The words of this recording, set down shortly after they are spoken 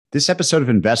This episode of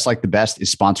Invest Like the Best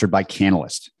is sponsored by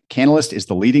Canalys. Canalys is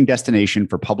the leading destination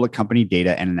for public company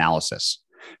data and analysis.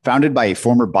 Founded by a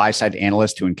former buy-side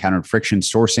analyst who encountered friction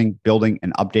sourcing, building,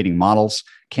 and updating models,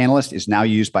 Canalys is now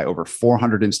used by over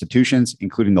 400 institutions,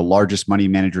 including the largest money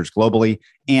managers globally,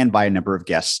 and by a number of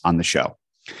guests on the show.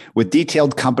 With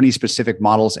detailed company-specific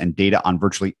models and data on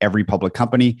virtually every public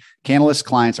company, Canalys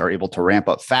clients are able to ramp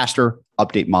up faster,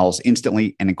 update models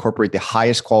instantly, and incorporate the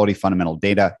highest quality fundamental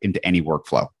data into any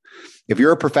workflow. If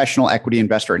you're a professional equity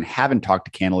investor and haven't talked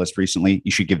to Canalys recently,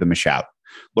 you should give them a shout.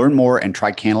 Learn more and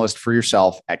try Canalys for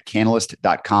yourself at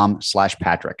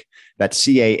canalys.com/Patrick. That's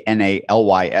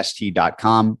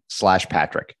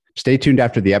CANALYST.com/Patrick. Stay tuned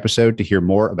after the episode to hear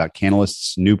more about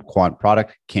Canalyst's new quant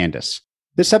product, Candace.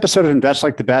 This episode of Invest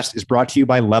Like the Best is brought to you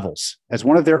by Levels. As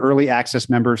one of their early access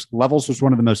members, Levels was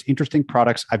one of the most interesting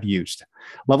products I've used.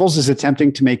 Levels is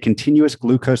attempting to make continuous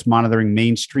glucose monitoring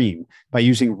mainstream by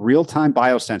using real-time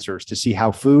biosensors to see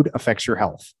how food affects your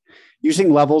health.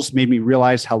 Using Levels made me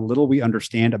realize how little we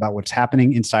understand about what's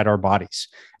happening inside our bodies,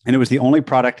 and it was the only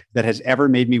product that has ever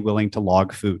made me willing to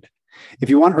log food. If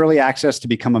you want early access to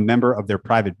become a member of their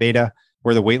private beta,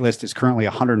 where the waitlist is currently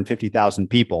 150,000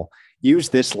 people, use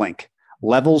this link.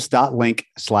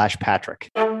 Levels.link/Patrick.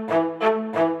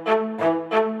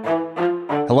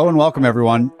 Hello and welcome,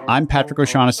 everyone. I'm Patrick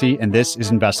O'Shaughnessy, and this is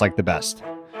Invest Like the Best.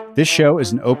 This show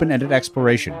is an open-ended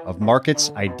exploration of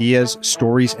markets, ideas,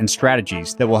 stories, and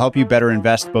strategies that will help you better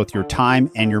invest both your time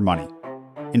and your money.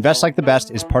 Invest Like the Best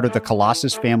is part of the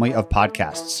Colossus family of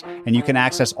podcasts, and you can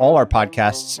access all our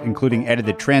podcasts, including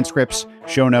edited transcripts,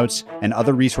 show notes, and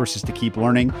other resources to keep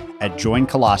learning at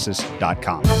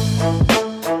joincolossus.com.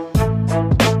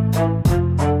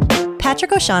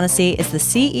 Patrick O'Shaughnessy is the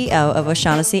CEO of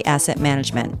O'Shaughnessy Asset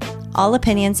Management. All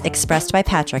opinions expressed by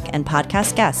Patrick and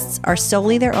podcast guests are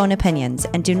solely their own opinions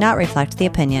and do not reflect the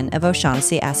opinion of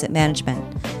O'Shaughnessy Asset Management.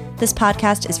 This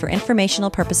podcast is for informational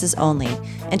purposes only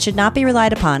and should not be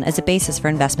relied upon as a basis for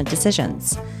investment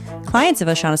decisions. Clients of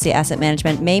O'Shaughnessy Asset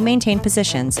Management may maintain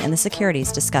positions in the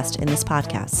securities discussed in this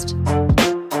podcast.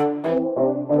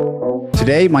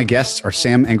 Today, my guests are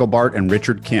Sam Englebardt and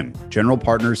Richard Kim, general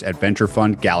partners at venture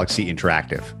fund Galaxy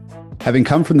Interactive. Having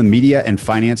come from the media and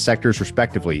finance sectors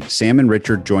respectively, Sam and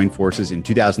Richard joined forces in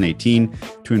 2018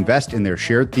 to invest in their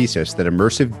shared thesis that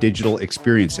immersive digital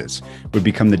experiences would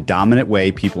become the dominant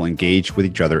way people engage with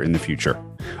each other in the future.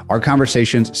 Our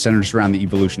conversations centers around the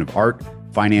evolution of art,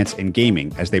 finance, and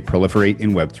gaming as they proliferate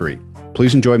in Web3.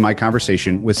 Please enjoy my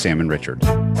conversation with Sam and Richard.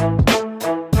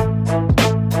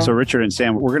 So Richard and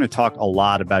Sam, we're going to talk a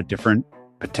lot about different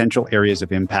potential areas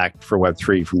of impact for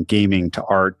Web3, from gaming to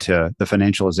art to the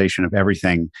financialization of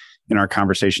everything in our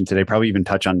conversation today. Probably even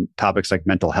touch on topics like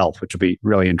mental health, which will be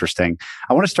really interesting.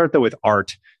 I want to start though with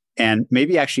art, and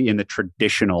maybe actually in the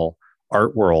traditional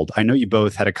art world. I know you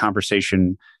both had a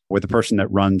conversation with the person that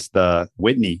runs the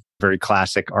Whitney, very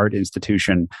classic art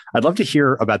institution. I'd love to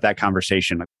hear about that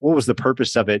conversation. What was the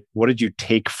purpose of it? What did you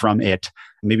take from it?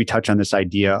 Maybe touch on this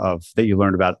idea of that you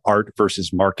learned about art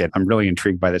versus market. I'm really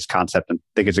intrigued by this concept and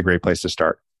think it's a great place to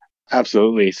start.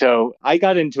 Absolutely. So I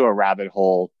got into a rabbit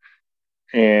hole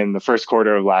in the first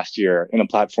quarter of last year in a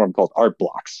platform called Art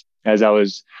Blocks, as I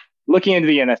was looking into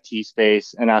the NFT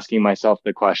space and asking myself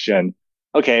the question,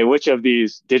 okay, which of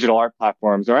these digital art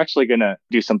platforms are actually going to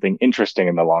do something interesting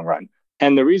in the long run?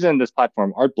 And the reason this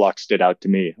platform Art Blocks stood out to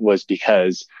me was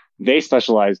because they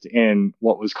specialized in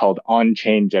what was called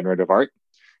on-chain generative art.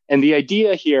 And the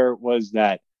idea here was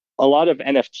that a lot of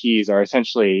NFTs are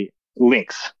essentially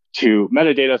links to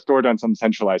metadata stored on some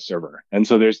centralized server. And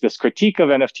so there's this critique of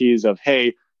NFTs of,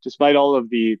 hey, despite all of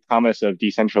the promise of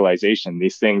decentralization,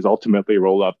 these things ultimately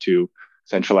roll up to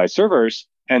centralized servers.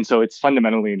 And so it's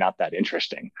fundamentally not that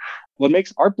interesting. What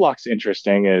makes Art Blocks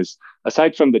interesting is,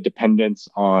 aside from the dependence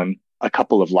on a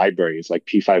couple of libraries like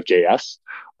P5.js,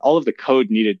 all of the code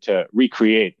needed to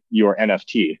recreate your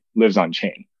NFT lives on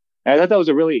chain. And I thought that was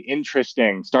a really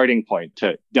interesting starting point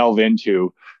to delve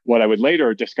into what I would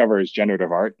later discover as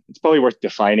generative art. It's probably worth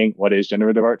defining what is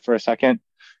generative art for a second.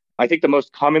 I think the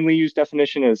most commonly used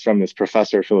definition is from this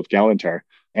professor, Philip Gallanter.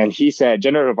 And he said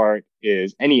generative art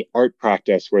is any art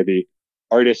practice where the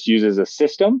artist uses a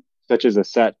system, such as a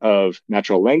set of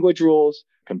natural language rules,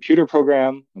 computer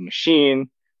program, a machine,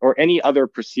 or any other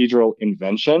procedural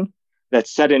invention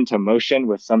that's set into motion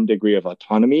with some degree of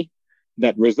autonomy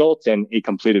that results in a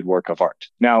completed work of art.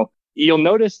 Now, you'll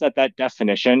notice that that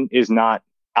definition is not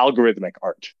algorithmic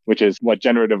art, which is what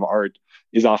generative art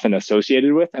is often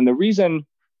associated with. And the reason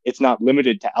it's not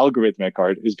limited to algorithmic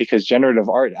art is because generative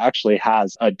art actually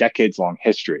has a decades-long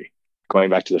history, going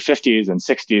back to the 50s and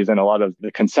 60s, and a lot of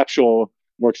the conceptual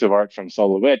works of art from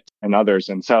Solowitt and others.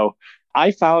 And so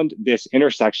I found this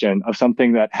intersection of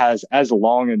something that has as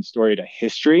long and storied a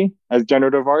history as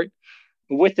generative art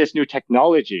with this new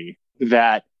technology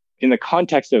that in the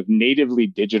context of natively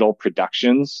digital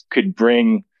productions could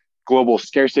bring global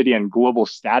scarcity and global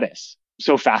status.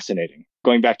 So fascinating.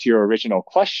 Going back to your original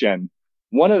question,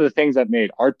 one of the things that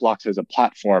made Art Blocks as a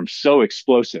platform so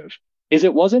explosive is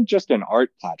it wasn't just an art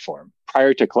platform.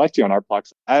 Prior to collecting on Art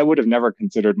Blocks, I would have never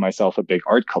considered myself a big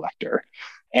art collector.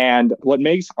 And what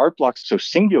makes Art Blocks so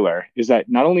singular is that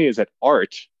not only is it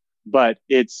art, but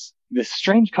it's this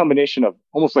strange combination of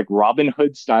almost like Robin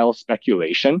Hood style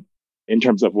speculation in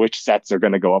terms of which sets are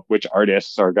going to go up, which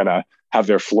artists are going to have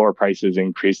their floor prices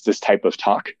increase, this type of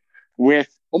talk, with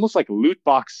almost like loot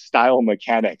box style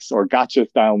mechanics or gotcha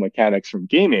style mechanics from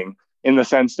gaming, in the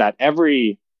sense that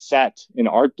every set in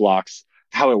Art Blocks,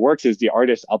 how it works is the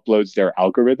artist uploads their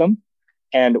algorithm.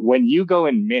 And when you go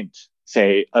and mint,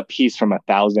 say, a piece from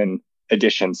 1,000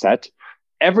 edition set,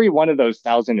 every one of those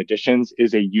 1,000 editions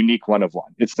is a unique one of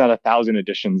one. It's not 1,000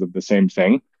 editions of the same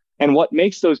thing. And what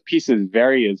makes those pieces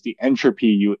vary is the entropy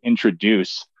you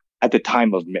introduce at the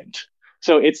time of mint.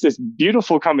 So it's this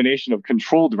beautiful combination of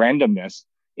controlled randomness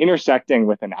intersecting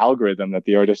with an algorithm that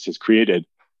the artist has created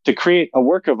to create a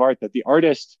work of art that the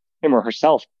artist, him or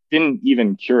herself, didn't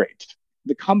even curate.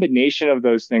 The combination of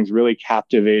those things really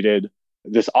captivated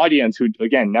this audience who,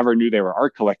 again, never knew they were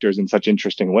art collectors in such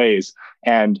interesting ways.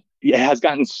 And it has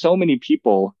gotten so many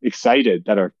people excited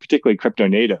that are particularly crypto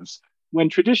natives. When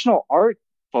traditional art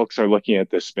folks are looking at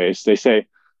this space, they say,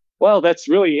 well, that's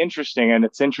really interesting. And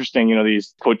it's interesting,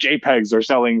 these quote JPEGs are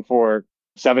selling for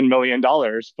 $7 million,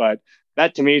 but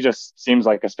that to me just seems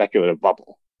like a speculative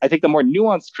bubble. I think the more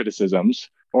nuanced criticisms,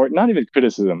 or not even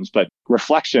criticisms, but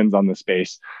reflections on the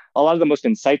space, a lot of the most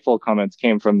insightful comments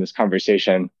came from this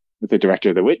conversation with the director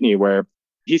of the Whitney, where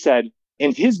he said,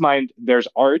 in his mind, there's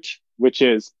art, which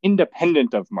is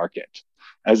independent of market,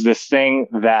 as this thing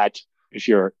that if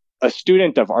you're a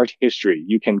student of art history,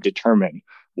 you can determine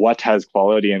what has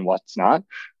quality and what's not,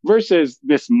 versus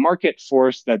this market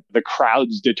force that the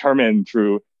crowds determine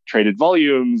through traded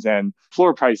volumes and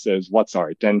floor prices, what's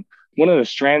art. And one of the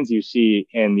strands you see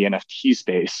in the NFT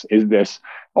space is this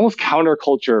almost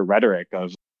counterculture rhetoric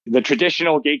of the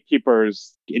traditional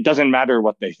gatekeepers. It doesn't matter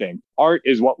what they think. Art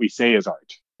is what we say is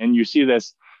art. And you see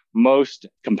this most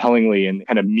compellingly in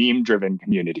kind of meme-driven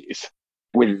communities.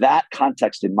 With that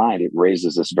context in mind, it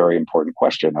raises this very important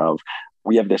question of,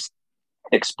 we have this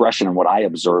expression and what I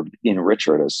observed in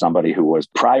Richard as somebody who was,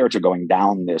 prior to going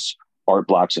down this Art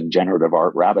Blocks and generative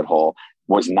art rabbit hole,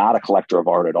 was not a collector of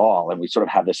art at all. And we sort of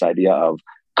have this idea of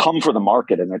come for the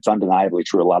market. And it's undeniably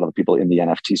true. A lot of the people in the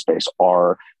NFT space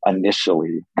are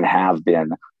initially and have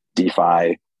been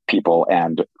DeFi people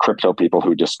and crypto people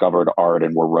who discovered art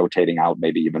and were rotating out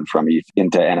maybe even from ETH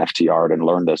into NFT art and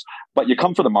learned this. But you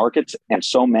come for the markets, and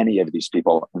so many of these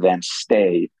people then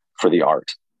stay for the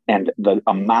art. And the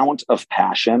amount of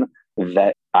passion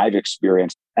that I've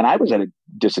experienced, and I was at a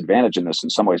disadvantage in this in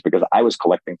some ways because I was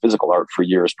collecting physical art for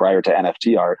years prior to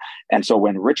NFT art. And so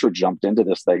when Richard jumped into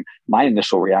this thing, my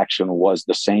initial reaction was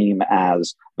the same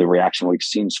as the reaction we've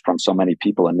seen from so many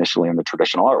people initially in the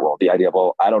traditional art world. The idea of,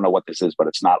 well, I don't know what this is, but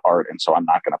it's not art, and so I'm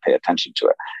not going to pay attention to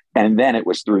it. And then it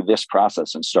was through this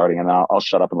process and starting, and I'll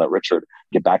shut up and let Richard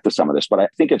get back to some of this, but I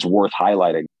think it's worth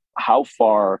highlighting how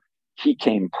far he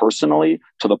came personally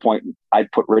to the point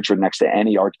I'd put Richard next to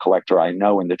any art collector I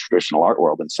know in the traditional art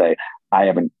world and say, I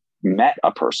haven't met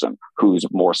a person who's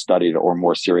more studied or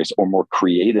more serious or more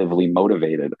creatively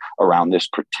motivated around this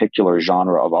particular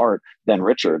genre of art than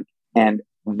Richard. And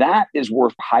that is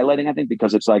worth highlighting, I think,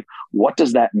 because it's like, what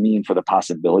does that mean for the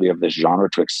possibility of this genre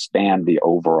to expand the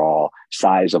overall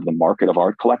size of the market of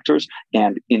art collectors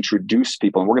and introduce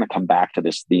people? And we're going to come back to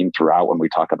this theme throughout when we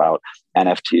talk about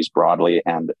NFTs broadly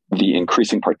and the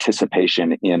increasing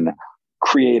participation in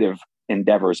creative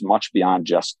endeavors much beyond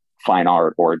just fine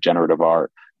art or generative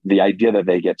art. The idea that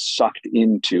they get sucked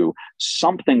into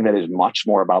something that is much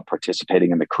more about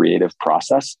participating in the creative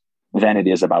process than it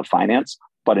is about finance.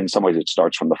 But in some ways, it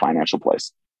starts from the financial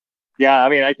place. Yeah, I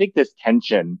mean, I think this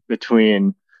tension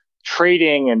between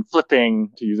trading and flipping,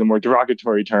 to use a more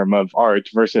derogatory term, of art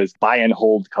versus buy and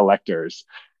hold collectors,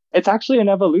 it's actually an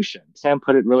evolution. Sam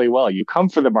put it really well. You come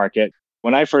for the market.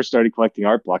 When I first started collecting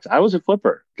art blocks, I was a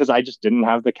flipper because I just didn't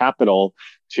have the capital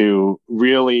to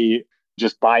really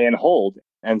just buy and hold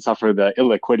and suffer the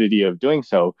illiquidity of doing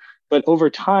so. But over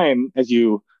time, as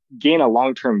you gain a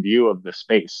long-term view of the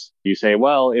space, you say,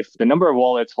 well, if the number of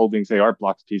wallets holding, say, art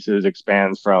blocks pieces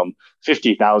expands from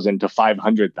 50,000 to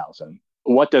 500,000,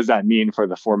 what does that mean for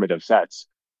the formative sets?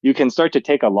 You can start to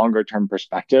take a longer-term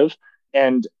perspective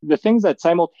And the things that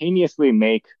simultaneously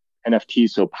make NFTs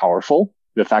so powerful,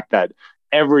 the fact that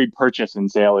every purchase and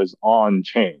sale is on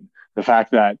chain, the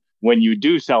fact that when you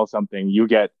do sell something, you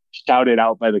get shouted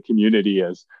out by the community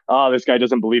as, oh, this guy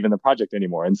doesn't believe in the project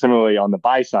anymore. And similarly on the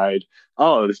buy side,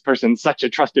 oh, this person's such a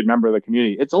trusted member of the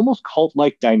community. It's almost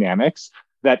cult-like dynamics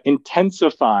that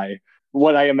intensify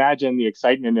what I imagine the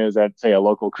excitement is at, say, a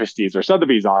local Christie's or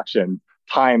Sotheby's auction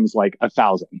times like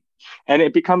 1,000. And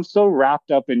it becomes so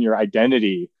wrapped up in your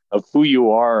identity of who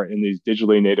you are in these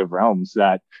digitally native realms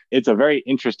that it's a very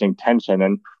interesting tension.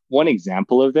 And one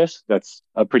example of this that's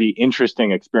a pretty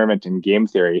interesting experiment in game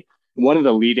theory, one of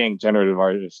the leading generative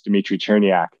artists, Dmitry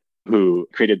Cherniak, who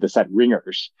created the set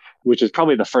Ringers, which is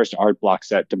probably the first art block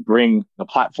set to bring the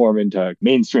platform into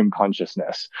mainstream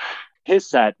consciousness. His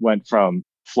set went from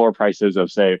floor prices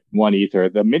of, say, 1 Ether.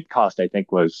 The mid cost, I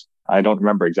think, was, I don't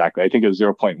remember exactly, I think it was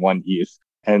 0.1 ETH.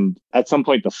 And at some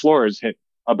point, the floors hit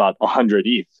about 100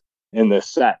 ETH in this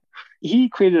set. He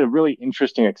created a really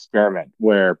interesting experiment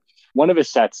where one of his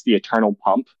sets, the Eternal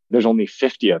Pump, there's only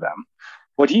 50 of them.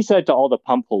 What he said to all the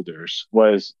pump holders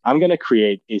was, I'm going to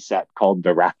create a set called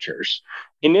the Raptures.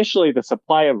 Initially, the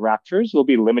supply of Raptures will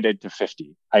be limited to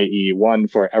 50, i.e. one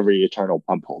for every Eternal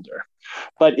Pump holder.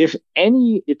 But if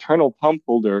any Eternal Pump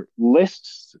holder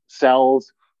lists,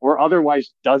 sells, or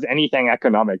otherwise does anything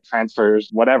economic, transfers,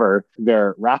 whatever,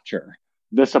 their Rapture,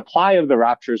 the supply of the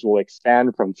Raptures will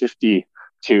expand from 50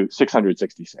 to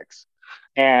 666.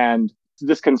 And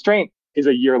this constraint is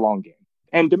a year-long game.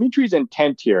 And Dimitri's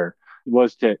intent here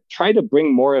was to try to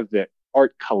bring more of the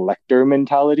art collector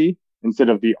mentality instead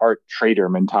of the art trader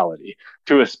mentality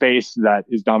to a space that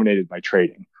is dominated by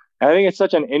trading. And I think it's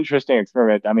such an interesting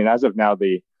experiment. I mean, as of now,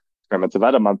 the experiment's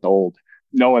about a month old.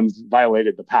 No one's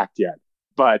violated the pact yet.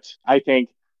 But I think,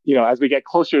 as we get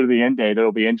closer to the end date,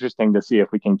 it'll be interesting to see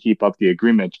if we can keep up the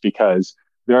agreement, because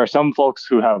there are some folks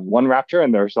who have 1 Rapture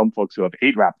and there are some folks who have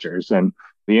 8 Raptures, and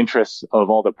the interests of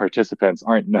all the participants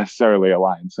aren't necessarily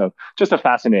aligned. So just a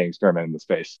fascinating experiment in the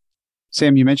space.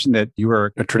 Sam, you mentioned that you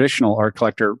were a traditional art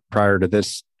collector prior to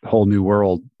this whole new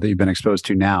world that you've been exposed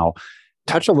to now.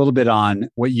 Touch a little bit on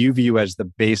what you view as the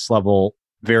base level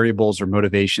variables or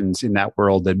motivations in that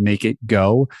world that make it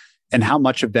go, and how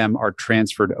much of them are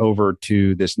transferred over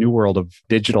to this new world of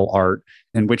digital art,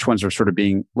 and which ones are sort of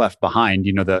being left behind.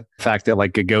 The fact that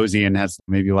like Gagosian has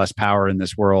maybe less power in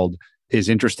this world is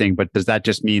interesting, but does that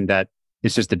just mean that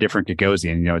it's just a different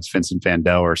Gagosian? It's Vincent van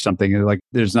Gogh or something, like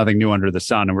there's nothing new under the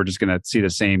sun, and we're just going to see the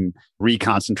same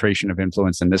reconcentration of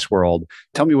influence in this world.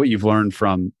 Tell me what you've learned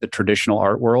from the traditional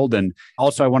art world. And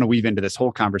also I want to weave into this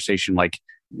whole conversation, like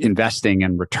investing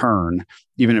and return,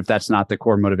 even if that's not the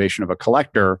core motivation of a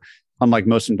collector. Unlike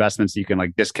most investments, you can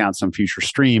like discount some future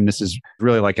stream. This is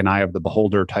really like an eye of the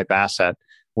beholder type asset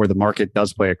where the market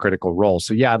does play a critical role.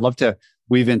 So yeah, I'd love to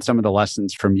weave in some of the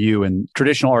lessons from you and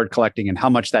traditional art collecting and how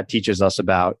much that teaches us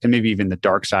about, and maybe even the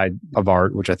dark side of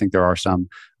art, which I think there are some,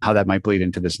 how that might bleed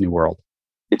into this new world.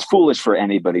 It's foolish for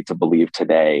anybody to believe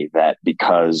today that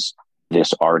because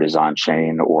this art is on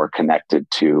chain or connected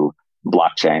to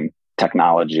blockchain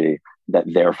technology, that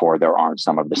therefore there aren't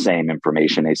some of the same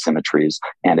information asymmetries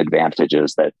and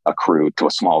advantages that accrue to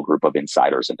a small group of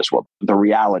insiders in this world. The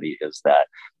reality is that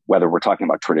whether we're talking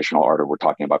about traditional art or we're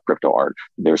talking about crypto art,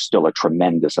 there's still a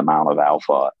tremendous amount of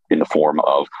alpha in the form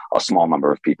of a small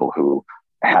number of people who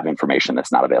have information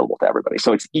that's not available to everybody.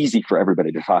 So it's easy for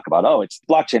everybody to talk about, oh, it's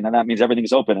blockchain and that means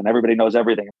everything's open and everybody knows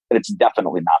everything. But it's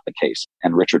definitely not the case.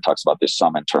 And Richard talks about this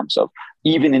some in terms of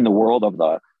even in the world of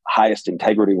the highest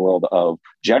integrity world of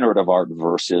generative art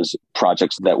versus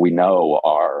projects that we know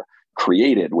are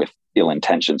created with ill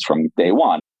intentions from day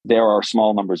one. There are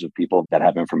small numbers of people that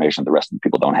have information the rest of the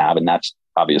people don't have. And that's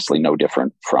obviously no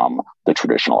different from the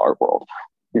traditional art world.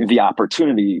 The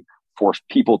opportunity for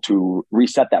people to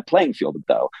reset that playing field,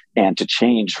 though, and to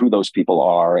change who those people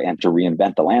are and to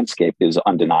reinvent the landscape is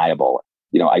undeniable.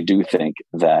 I do think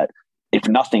that if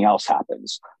nothing else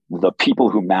happens, the people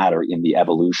who matter in the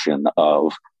evolution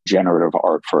of generative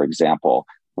art, for example,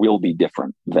 will be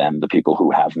different than the people who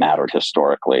have mattered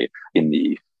historically in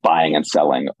the buying and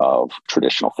selling of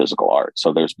traditional physical art.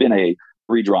 So there's been a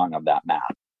redrawing of that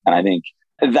map. And I think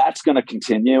that's going to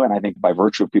continue. And I think by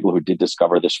virtue of people who did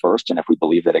discover this first, and if we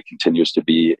believe that it continues to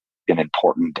be an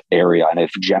important area, and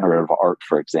if generative art,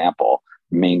 for example,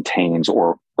 maintains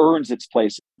or earns its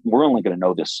place, we're only going to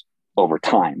know this over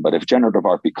time. But if generative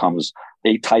art becomes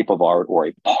a type of art or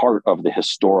a part of the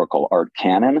historical art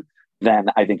canon, then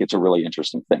I think it's a really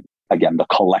interesting thing. Again, the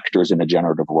collectors in the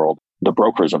generative world, the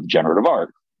brokers of generative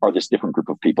art, are this different group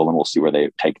of people, and we'll see where they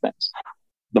take things.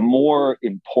 the more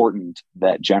important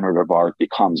that generative art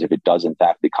becomes, if it does in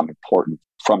fact become important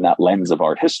from that lens of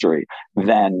art history,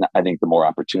 then I think the more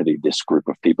opportunity this group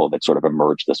of people that sort of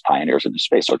emerged as pioneers in the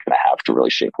space are going to have to really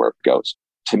shape where it goes.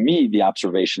 To me, the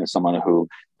observation is someone who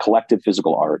collected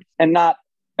physical art, and not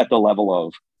at the level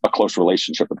of a close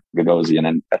relationship with Gagosian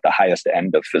and at the highest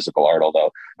end of physical art,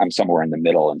 although I'm somewhere in the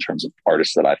middle in terms of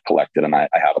artists that I've collected, and I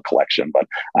have a collection, but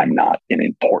I'm not an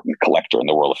important collector in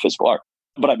the world of physical art.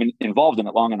 But I've been involved in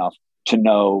it long enough to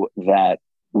know that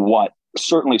what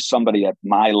certainly somebody at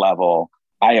my level,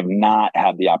 I have not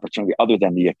had the opportunity, other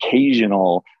than the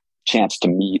occasional chance to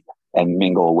meet and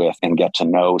mingle with and get to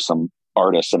know some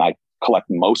artists. And I collect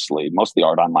most of the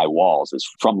art on my walls is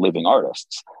from living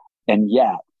artists. And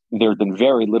yet there's been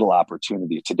very little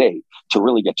opportunity to date to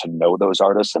really get to know those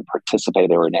artists and participate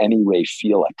or in any way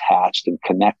feel attached and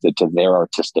connected to their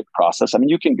artistic process. I mean,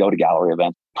 you can go to gallery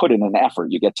events, put in an effort,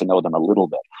 you get to know them a little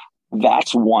bit.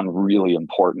 That's one really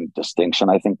important distinction,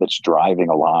 I think, that's driving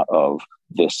a lot of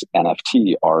this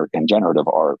NFT art and generative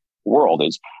art world,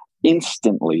 is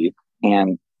instantly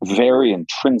and very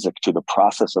intrinsic to the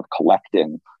process of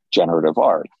collecting generative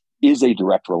art is a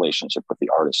direct relationship with the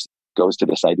artist. It goes to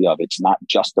this idea of it's not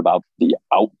just about the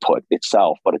output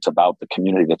itself, but it's about the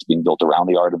community that's being built around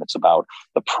the art, and it's about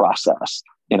the process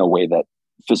in a way that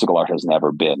physical art has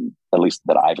never been, at least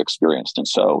that I've experienced. And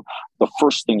so the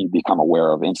first thing you become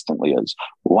aware of instantly is,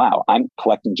 wow, I'm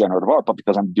collecting generative art, but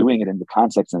because I'm doing it in the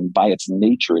context and by its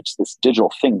nature, it's this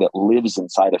digital thing that lives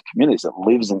inside of communities, that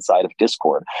lives inside of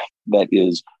Discord, that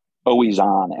is always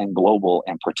on and global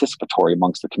and participatory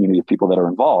amongst the community of people that are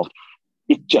involved.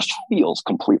 It just feels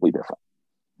completely different.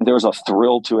 There's a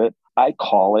thrill to it. I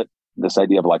call it this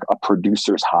idea of like a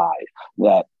producer's high,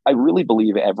 that I really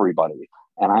believe everybody,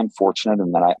 and I'm fortunate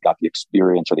in that I got the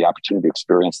experience or the opportunity to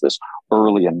experience this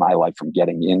early in my life, from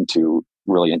getting into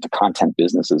content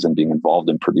businesses and being involved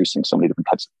in producing so many different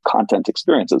types of content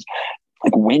experiences.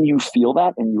 Like when you feel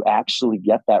that and you actually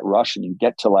get that rush and you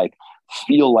get to like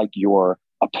feel like you're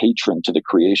a patron to the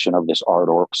creation of this art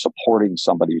or supporting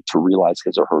somebody to realize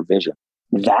his or her vision,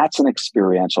 that's an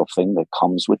experiential thing that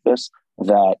comes with this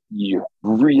that you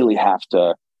really have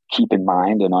to keep in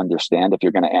mind and understand if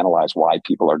you're going to analyze why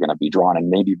people are going to be drawn, and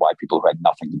maybe why people who had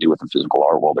nothing to do with the physical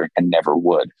art world and never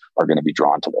would are going to be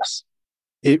drawn to this.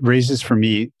 It raises for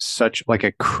me such like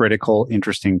a critical,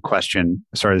 interesting question.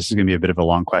 Sorry, this is going to be a bit of a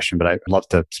long question, but I'd love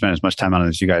to spend as much time on it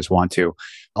as you guys want to.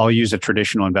 I'll use a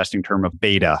traditional investing term of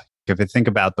beta. If I think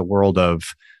about the world of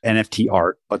NFT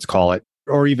art, let's call it,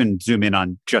 or even zoom in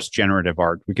on just generative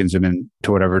art, we can zoom in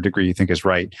to whatever degree you think is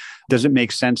right. Does it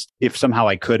make sense if somehow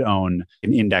I could own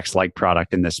an index-like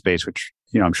product in this space, which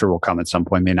I'm sure will come at some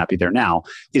point, may not be there now?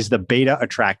 Is the beta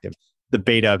attractive? The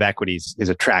beta of equities is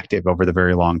attractive over the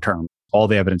very long term. All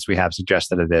the evidence we have suggests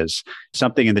that it is.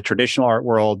 Something in the traditional art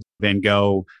world, Van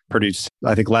Gogh produced,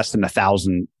 I think, less than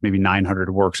 1,000, maybe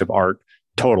 900 works of art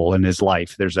total in his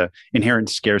life. There's an inherent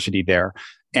scarcity there.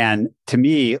 And to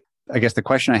me, I guess the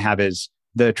question I have is,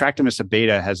 the attractiveness of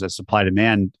beta has a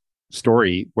supply-demand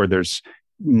story where there's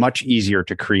much easier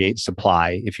to create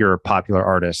supply if you're a popular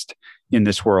artist in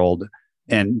this world.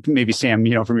 And maybe Sam,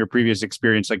 from your previous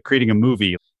experience, like creating a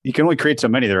movie, you can only create so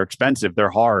many. They're expensive. They're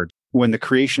hard. When the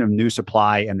creation of new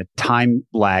supply and the time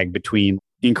lag between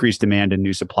increased demand and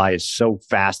new supply is so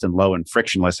fast and low and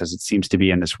frictionless as it seems to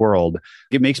be in this world,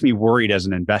 it makes me worried as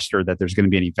an investor that there's going to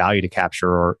be any value to capture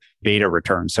or beta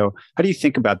return. So how do you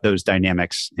think about those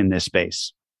dynamics in this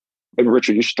space? And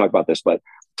Richard, you should talk about this, but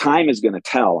time is going to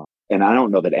tell. And I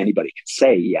don't know that anybody can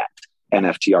say yet,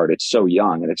 NFT art, it's so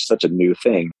young and it's such a new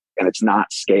thing and it's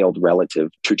not scaled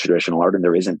relative to traditional art. And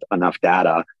there isn't enough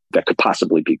data that could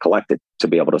possibly be collected to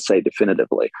be able to say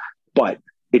definitively. But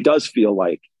it does feel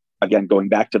like, again, going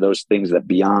back to those things that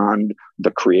beyond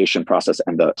the creation process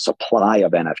and the supply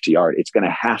of NFT art, it's going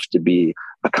to have to be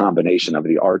a combination of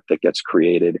the art that gets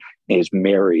created is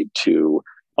married to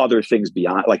other things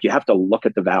beyond. Like you have to look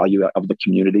at the value of the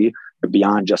community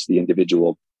beyond just the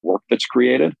individual work that's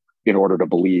created in order to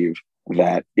believe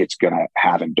that it's going to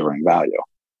have enduring value.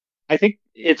 I think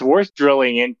it's worth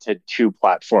drilling into two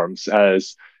platforms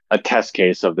as a test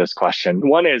case of this question.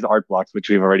 One is Artblocks, which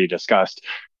we've already discussed.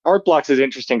 Artblocks is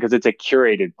interesting because it's a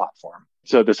curated platform.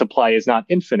 So the supply is not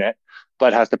infinite,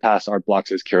 but has to pass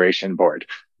Artblocks' curation board.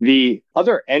 The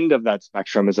other end of that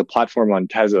spectrum is a platform on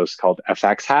Tezos called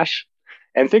FX Hash.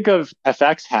 And think of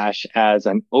FX Hash as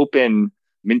an open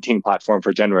minting platform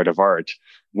for generative art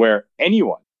where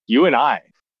anyone, you and I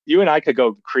could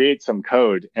go create some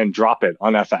code and drop it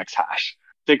on FX Hash.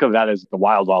 Think of that as the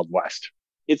wild, wild west.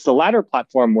 It's the latter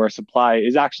platform where supply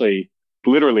is actually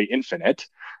literally infinite.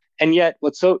 And yet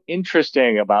what's so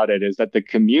interesting about it is that the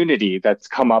community that's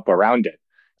come up around it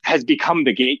has become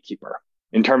the gatekeeper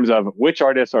in terms of which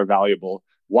artists are valuable,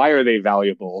 why are they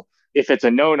valuable? If it's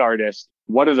a known artist,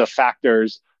 what are the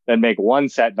factors that make one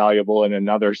set valuable and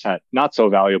another set not so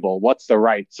valuable? What's the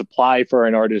right supply for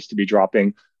an artist to be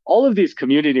dropping? All of these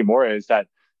community mores that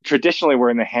traditionally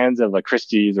were in the hands of a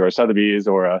Christie's or a Sotheby's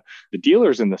or the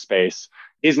dealers in the space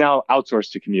is now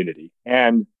outsourced to community.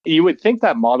 And you would think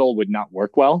that model would not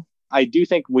work well. I do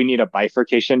think we need a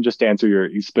bifurcation. Just to answer your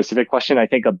specific question, I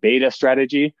think a beta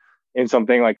strategy in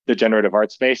something like the generative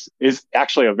art space is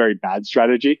actually a very bad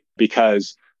strategy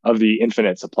because of the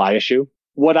infinite supply issue.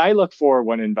 What I look for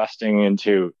when investing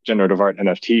into generative art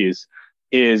NFTs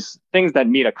is things that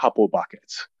meet a couple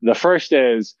buckets. The first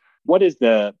is, what is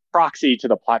the proxy to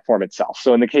the platform itself?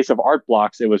 So in the case of Art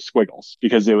Blocks, it was Squiggles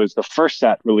because it was the first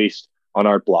set released on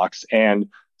Art Blocks, and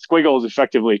Squiggles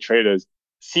effectively traded as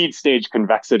seed stage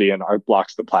convexity in Art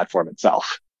Blocks, the platform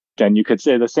itself. And you could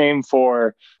say the same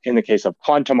for, in the case of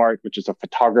Quantum Art, which is a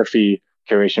photography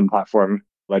curation platform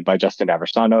led by Justin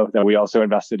Aversano that we also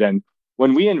invested in.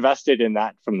 When we invested in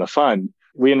that from the fund,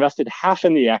 we invested half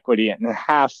in the equity and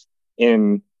half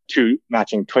in two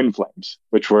matching twin flames,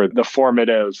 which were the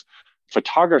formative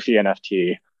photography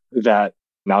NFT that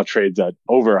now trades at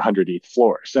over 100 ETH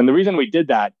floors. And the reason we did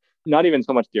that, not even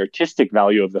so much the artistic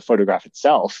value of the photograph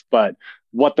itself, but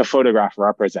what the photograph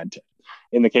represented.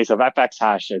 In the case of FX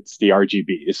Hash, it's the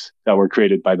RGBs that were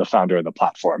created by the founder of the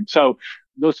platform. So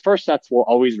those first sets will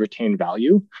always retain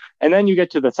value. And then you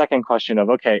get to the second question of,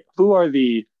 okay, who are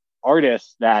the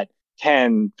artists that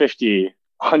 10, 50,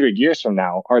 100 years from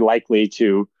now are likely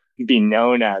to be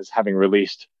known as having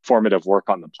released formative work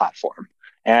on the platform?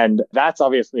 And that's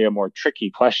obviously a more tricky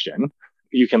question.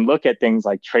 You can look at things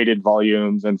like traded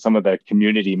volumes and some of the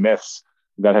community myths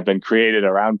that have been created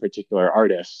around particular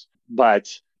artists. But,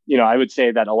 I would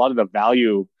say that a lot of the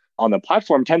value on the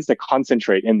platform tends to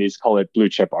concentrate in these, call it blue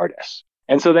chip artists.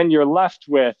 And so then you're left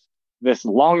with this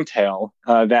long tail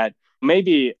that may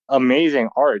be amazing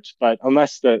art, but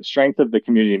unless the strength of the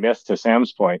community myth, to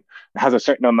Sam's point, has a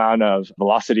certain amount of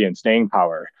velocity and staying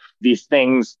power, these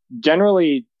things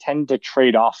generally tend to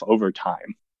trade off over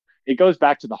time. It goes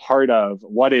back to the heart of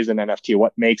what is an NFT,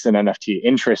 what makes an NFT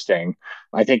interesting.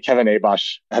 I think Kevin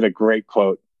Abosch had a great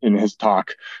quote in his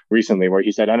talk recently where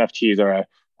he said NFTs are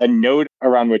a node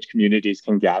around which communities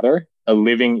can gather, a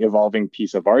living, evolving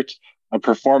piece of art, a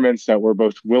performance that we're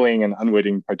both willing and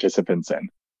unwitting participants in.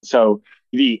 So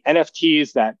the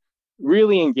NFTs that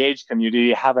really engage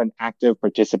community have an active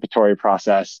participatory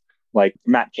process, like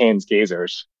Matt Cain's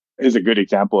Gazers is a good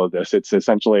example of this. It's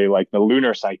essentially like the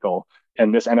lunar cycle.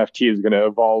 And this NFT is going to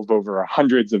evolve over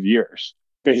hundreds of years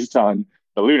based on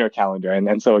the lunar calendar.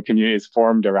 And so a community is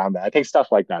formed around that. I think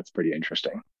stuff like that's pretty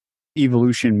interesting.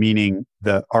 Evolution meaning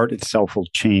the art itself will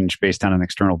change based on an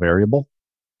external variable?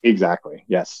 Exactly.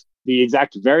 Yes. The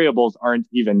exact variables aren't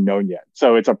even known yet.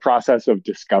 So it's a process of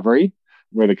discovery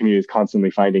where the community is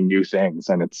constantly finding new things,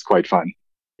 and it's quite fun.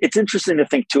 It's interesting to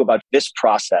think too about this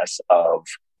process of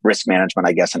risk management,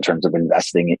 I guess, in terms of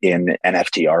investing in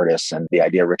NFT artists and the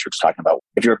idea Richard's talking about.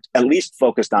 If you're at least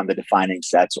focused on the defining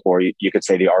sets, or you could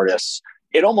say the artists,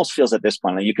 it almost feels at this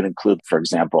point like you could include, for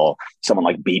example, someone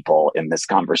like Beeple in this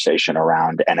conversation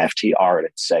around NFT art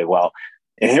and say, well,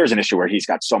 and here's an issue where he's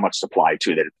got so much supply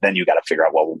too that then you got to figure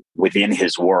out, well, within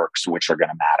his works, which are going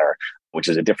to matter, which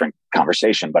is a different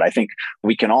conversation. But I think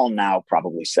we can all now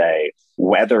probably say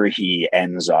whether he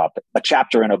ends up a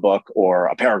chapter in a book or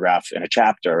a paragraph in a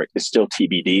chapter is still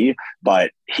TBD,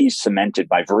 but he's cemented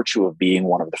by virtue of being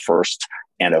one of the first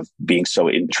and of being so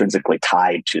intrinsically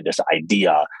tied to this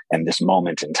idea and this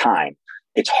moment in time.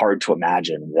 It's hard to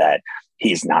imagine that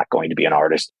he's not going to be an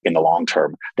artist in the long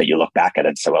term that you look back at it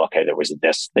and say, well, okay, there was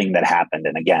this thing that happened.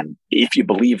 And again, if you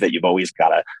believe that you've always got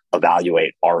to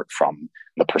evaluate art from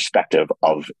the perspective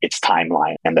of its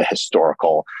timeline and the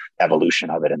historical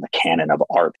evolution of it and the canon of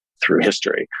art through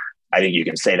history, I think you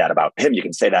can say that about him. You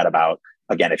can say that about,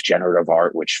 again, if generative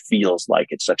art, which feels like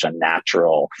it's such a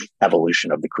natural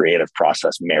evolution of the creative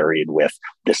process married with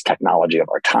this technology of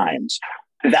our times,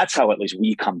 that's how at least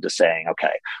we come to saying,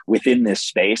 okay, within this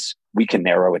space, we can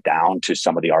narrow it down to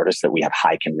some of the artists that we have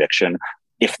high conviction.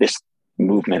 If this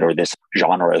movement or this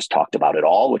genre is talked about at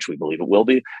all, which we believe it will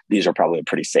be, these are probably a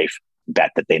pretty safe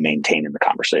bet that they maintain in the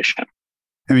conversation.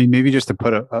 I mean, maybe just to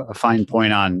put a fine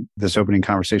point on this opening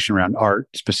conversation around art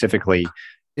specifically,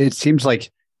 it seems like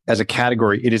as a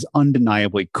category, it is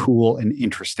undeniably cool and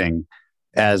interesting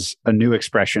as a new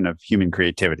expression of human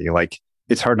creativity. Like,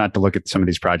 it's hard not to look at some of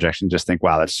these projects and just think,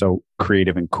 wow, that's so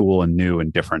creative and cool and new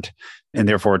and different. And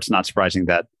therefore, it's not surprising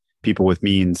that people with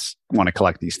means want to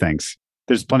collect these things.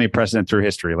 There's plenty of precedent through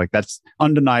history. Like that's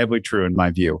undeniably true in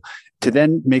my view. To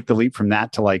then make the leap from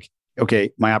that to like,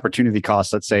 okay, my opportunity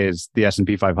cost, let's say is the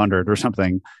S&P 500 or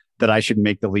something, that I should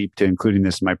make the leap to including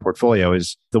this in my portfolio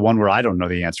is the one where I don't know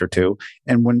the answer to.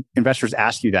 And when investors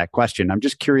ask you that question, I'm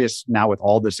just curious now with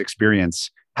all this experience,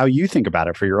 how you think about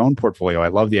it for your own portfolio. I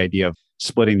love the idea of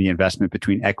splitting the investment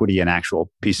between equity and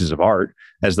actual pieces of art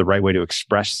as the right way to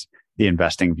express the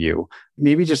investing view.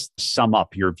 Maybe just sum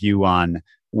up your view on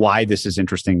why this is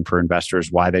interesting for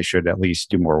investors, why they should at least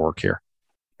do more work here.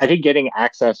 I think getting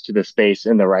access to the space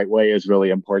in the right way is really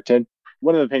important.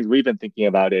 One of the things we've been thinking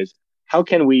about is how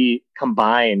can we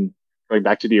combine, going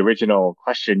back to the original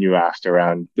question you asked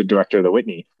around the director of the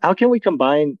Whitney, how can we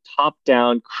combine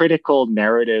top-down critical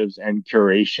narratives and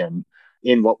curation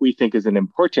in what we think is an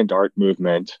important art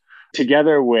movement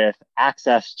together with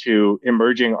access to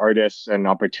emerging artists and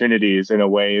opportunities in a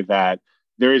way that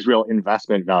there is real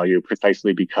investment value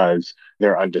precisely because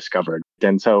they're undiscovered.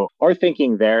 And so our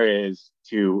thinking there is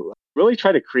to really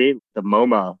try to create the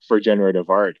MoMA for generative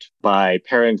art by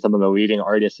pairing some of the leading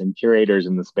artists and curators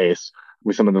in the space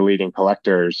with some of the leading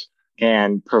collectors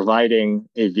and providing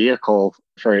a vehicle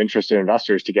for interested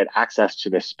investors to get access to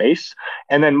this space.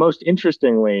 And then most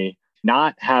interestingly,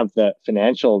 not have the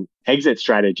financial exit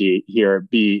strategy here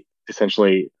be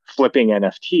essentially flipping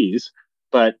NFTs,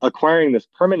 but acquiring this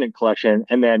permanent collection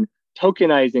and then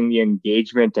tokenizing the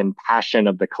engagement and passion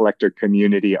of the collector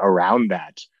community around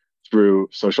that through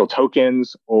social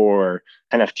tokens or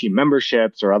NFT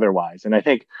memberships or otherwise. And I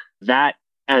think that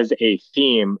as a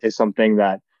theme is something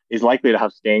that is likely to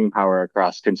have staying power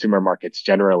across consumer markets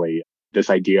generally. This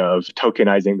idea of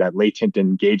tokenizing that latent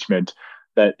engagement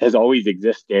that has always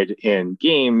existed in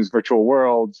games, virtual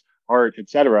worlds, art,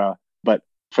 etc., but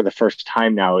for the first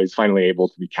time now is finally able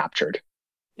to be captured.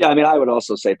 Yeah, I mean, I would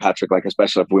also say, Patrick, like,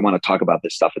 especially if we want to talk about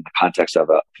this stuff in the context of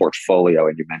a portfolio,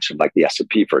 and you mentioned like the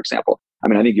S&P, for example. I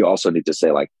mean, I think you also need to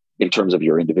say, like, in terms of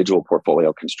your individual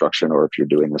portfolio construction, or if you're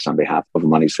doing this on behalf of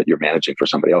monies that you're managing for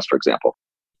somebody else, for example,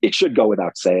 it should go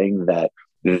without saying that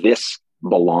this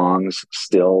belongs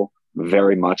still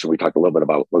very much, and we talked a little bit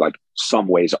about like some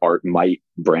ways art might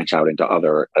branch out into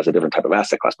other as a different type of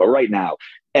asset class. But right now,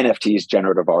 NFTs,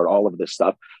 generative art, all of this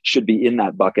stuff should be in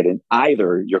that bucket. And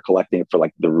either you're collecting it for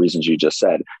like the reasons you just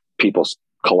said, people's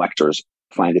collectors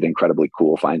find it incredibly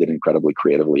cool, find it incredibly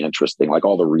creatively interesting, like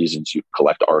all the reasons you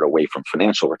collect art away from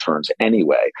financial returns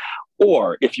anyway.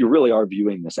 Or if you really are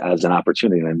viewing this as an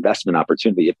opportunity, an investment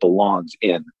opportunity, it belongs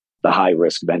in the high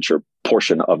risk venture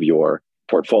portion of your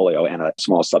portfolio and a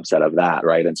small subset of that,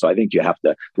 right? And so I think you have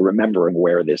to remember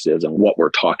where this is and what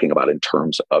we're talking about in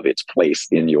terms of its place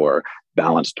in your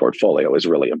balanced portfolio is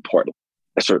really important.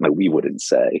 Certainly, we wouldn't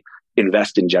say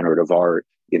invest in generative art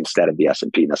instead of the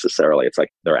S&P necessarily. It's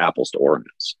like they're apples to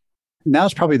oranges.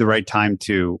 Now's probably the right time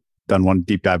to, done one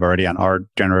deep dive already on art,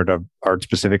 generative art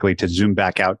specifically, to zoom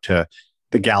back out to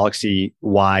the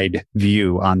galaxy-wide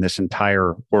view on this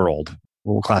entire world.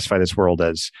 We'll classify this world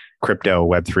as crypto,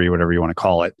 Web3, whatever you want to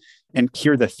call it, and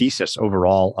hear the thesis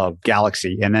overall of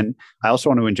Galaxy. And then I also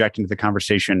want to inject into the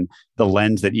conversation the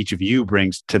lens that each of you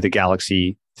brings to the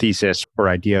Galaxy thesis or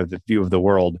idea of the view of the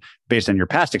world based on your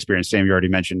past experience. Sam, you already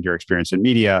mentioned your experience in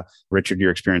media. Richard,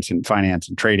 your experience in finance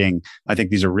and trading. I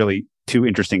think these are really two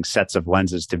interesting sets of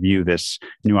lenses to view this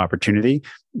new opportunity.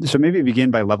 So maybe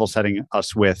begin by level setting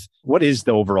us with what is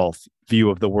the overall view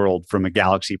of the world from a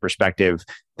Galaxy perspective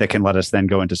that can let us then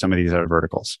go into some of these other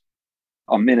verticals.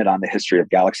 A minute on the history of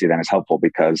Galaxy then is helpful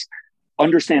because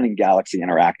understanding Galaxy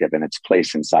Interactive and its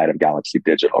place inside of Galaxy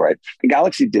Digital, right? And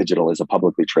Galaxy Digital is a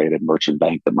publicly traded merchant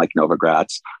bank that Mike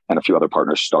Novogratz and a few other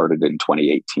partners started in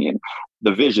 2018.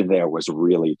 The vision there was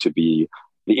really to be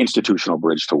the institutional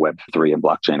bridge to Web3 and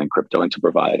blockchain and crypto, and to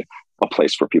provide a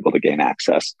place for people to gain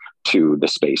access to the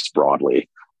space broadly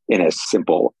in as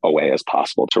simple a way as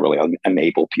possible to really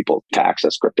enable people to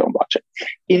access crypto and blockchain.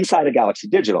 Inside of Galaxy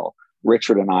Digital,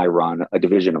 Richard and I run a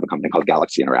division of a company called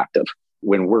Galaxy Interactive.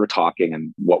 When we're talking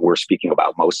and what we're speaking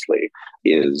about mostly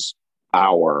is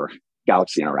our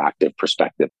Galaxy Interactive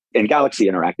perspective. And Galaxy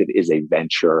Interactive is a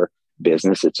venture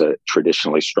business. It's a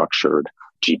traditionally structured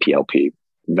GPLP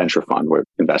venture fund. We're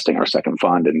investing our second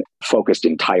fund and focused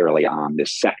entirely on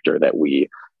this sector that we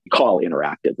call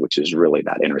interactive, which is really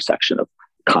that intersection of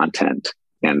content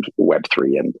and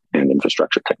Web3 and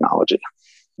infrastructure technology.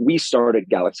 We started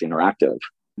Galaxy Interactive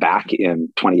back in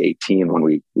 2018 when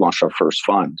we launched our first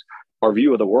fund. Our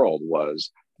view of the world was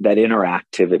that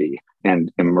interactivity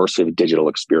and immersive digital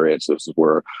experiences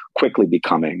were quickly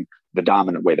becoming the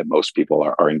dominant way that most people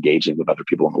are engaging with other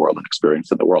people in the world and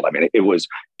experiencing the world. I mean, it was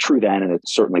true then, and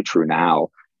it's certainly true now,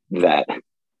 that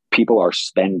people are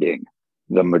spending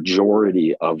the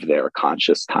majority of their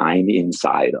conscious time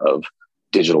inside of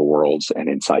digital worlds and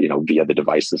inside, via the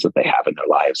devices that they have in their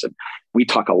lives. And we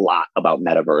talk a lot about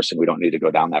metaverse, and we don't need to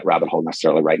go down that rabbit hole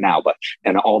necessarily right now,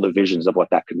 and all the visions of what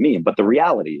that could mean. But the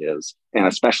reality is, and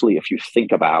especially if you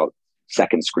think about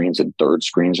second screens and third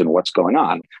screens and what's going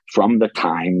on from the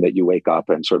time that you wake up,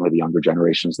 and certainly the younger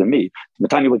generations than me, from the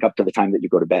time you wake up to the time that you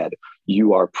go to bed,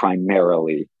 you are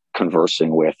primarily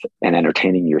conversing with and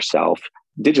entertaining yourself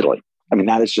digitally. I mean,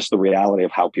 that is just the reality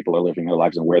of how people are living their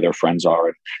lives and where their friends are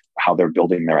and how they're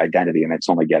building their identity. And it's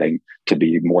only getting to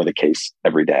be more the case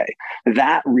every day.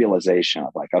 That realization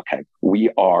of like, okay, we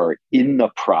are in the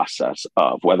process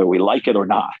of, whether we like it or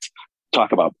not,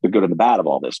 talk about the good and the bad of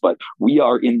all this, but we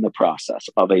are in the process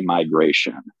of a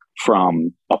migration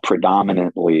from a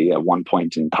predominantly, at one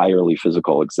point, entirely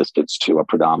physical existence to a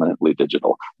predominantly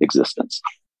digital existence.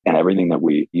 And everything that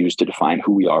we use to define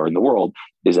who we are in the world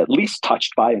is at least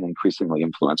touched by and increasingly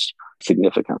influenced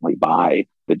significantly by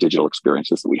the digital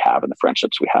experiences that we have and the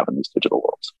friendships we have in these digital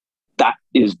worlds. That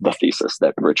is the thesis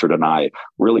that Richard and I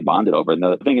really bonded over. And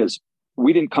the thing is,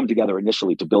 we didn't come together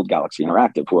initially to build Galaxy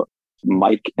Interactive.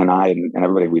 Mike and I and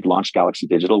everybody, we'd launched Galaxy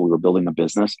Digital. We were building a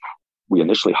business. We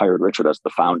initially hired Richard as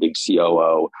the founding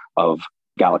COO of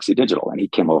Galaxy Digital. And he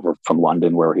came over from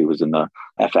London, where he was in the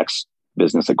FX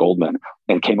business at Goldman,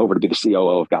 and came over to be the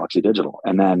COO of Galaxy Digital.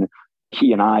 And then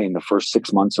he and I, in the first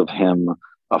 6 months of him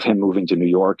moving to New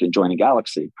York and joining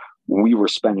Galaxy, we were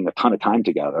spending a ton of time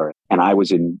together. And I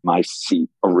was in my seat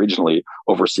originally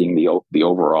overseeing the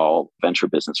overall venture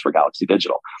business for Galaxy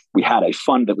Digital. We had a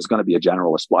fund that was going to be a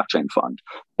generalist blockchain fund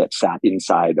that sat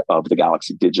inside of the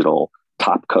Galaxy Digital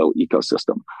Topco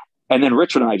ecosystem. And then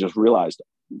Richard and I just realized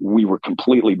we were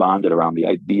completely bonded around the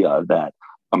idea that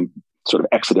sort of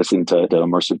exodus into the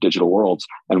immersive digital worlds,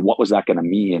 and what was that going to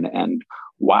mean? And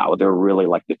wow, they're really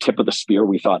like the tip of the spear,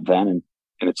 we thought then, and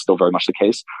it's still very much the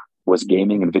case, was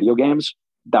gaming and video games.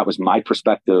 That was my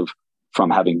perspective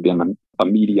from having been a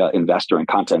media investor and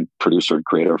content producer and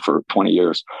creator for 20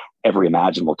 years, every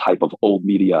imaginable type of old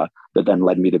media that then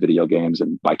led me to video games.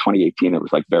 And by 2018, it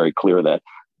was like very clear that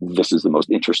this is the most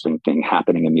interesting thing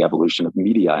happening in the evolution of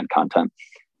media and content.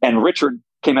 And Richard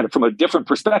came at it from a different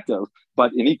perspective,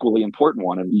 but an equally important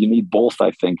one. And you need both,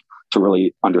 I think, to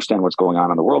really understand what's going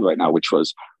on in the world right now, which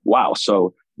was, wow,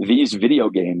 so these video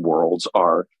game worlds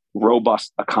are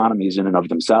robust economies in and of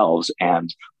themselves. And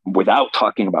without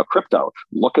talking about crypto,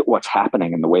 look at what's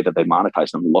happening in the way that they monetize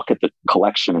them. Look at the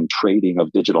collection and trading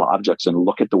of digital objects, and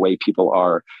look at the way people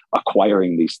are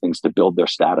acquiring these things to build their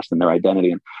status and their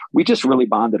identity. And we just really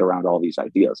bonded around all these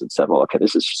ideas and said, well, okay,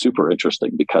 this is super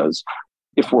interesting, because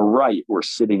if we're right, we're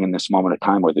sitting in this moment of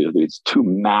time where there are these two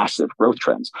massive growth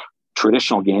trends: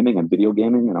 traditional gaming and video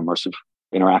gaming and immersive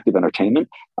interactive entertainment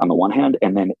on the one hand,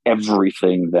 and then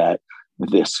everything that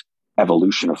this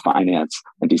evolution of finance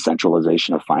and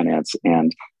decentralization of finance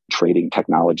and trading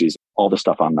technologies, all the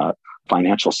stuff on the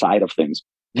financial side of things.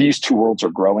 These two worlds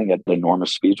are growing at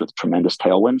enormous speeds with tremendous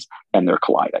tailwinds, and they're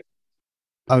colliding.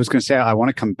 I was going to say, I want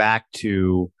to come back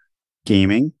to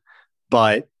gaming,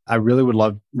 but I really would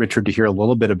love, Richard, to hear a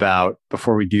little bit about,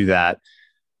 before we do that,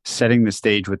 setting the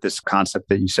stage with this concept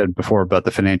that you said before about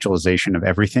the financialization of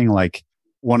everything. Like,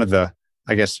 one of the,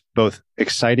 I guess, both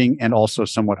exciting and also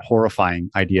somewhat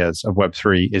horrifying ideas of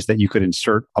Web3 is that you could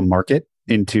insert a market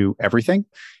into everything,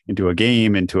 into a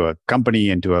game, into a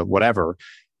company, into a whatever,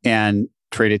 and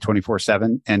trade it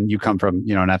 24/7. And you come from,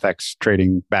 an FX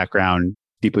trading background,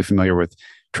 deeply familiar with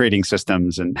trading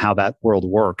systems and how that world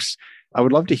works. I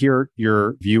would love to hear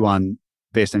your view on,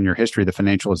 based on your history, the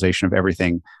financialization of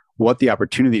everything, what the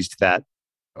opportunities to that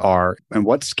are, and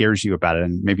what scares you about it.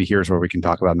 And maybe here's where we can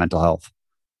talk about mental health.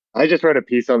 I just wrote a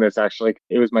piece on this, actually.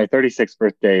 It was my 36th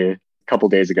birthday a couple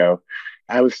days ago.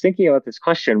 I was thinking about this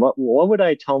question. What would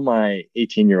I tell my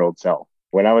 18-year-old self?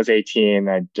 When I was 18,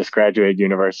 I just graduated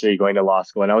university, going to law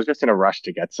school, and I was just in a rush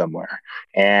to get somewhere.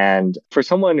 And for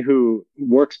someone who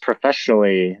works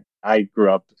professionally, I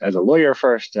grew up as a lawyer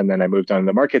first, and then I moved on to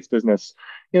the markets business.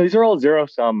 These are all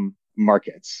zero-sum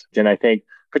markets. And I think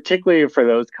particularly for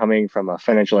those coming from a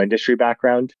financial industry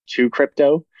background to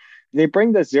crypto, they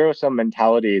bring this zero-sum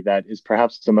mentality that is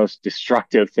perhaps the most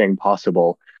destructive thing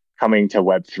possible coming to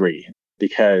Web3,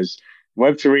 because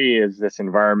Web3 is this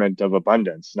environment of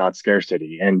abundance, not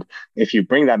scarcity. And if you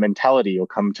bring that mentality, you'll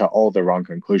come to all the wrong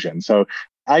conclusions. So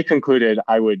I concluded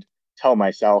I would tell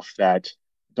myself that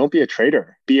don't be a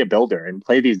trader, be a builder, and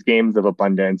play these games of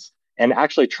abundance, and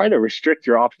actually try to restrict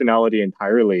your optionality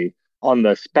entirely on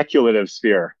the speculative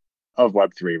sphere of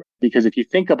Web3. Because if you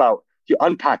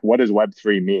unpack what does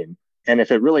Web3 mean, and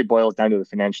if it really boils down to the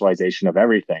financialization of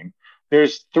everything,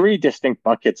 There's three distinct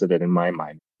buckets of it in my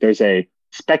mind. There's a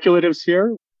speculative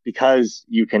sphere because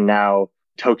you can now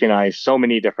tokenize so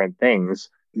many different things.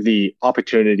 The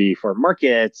opportunity for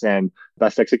markets and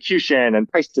best execution and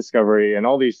price discovery and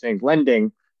all these things,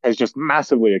 lending has just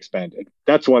massively expanded.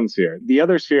 That's one sphere. The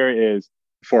other sphere is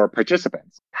for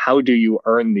participants. How do you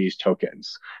earn these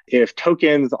tokens? If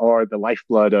tokens are the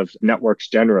lifeblood of networks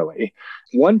generally,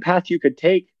 one path you could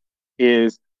take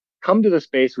is come to the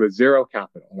space with zero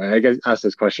capital. I get asked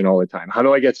this question all the time. How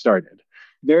do I get started?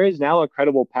 There is now a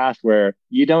credible path where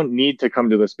you don't need to come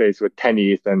to the space with 10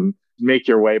 ETH and make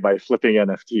your way by flipping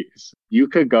NFTs. You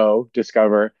could go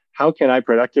discover, how can I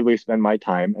productively spend my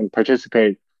time and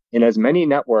participate in as many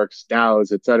networks,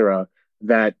 DAOs, et cetera,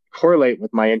 that correlate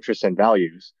with my interests and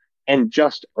values, and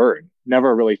just earn,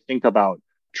 never really think about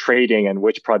trading and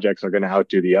which projects are going to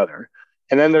outdo the other.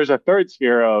 And then there's a third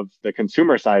sphere of the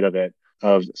consumer side of it,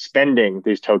 of spending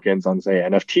these tokens on, say,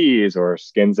 NFTs or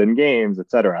skins in games,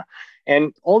 et cetera.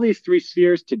 And all these three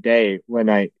spheres today, when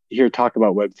I hear talk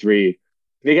about Web3,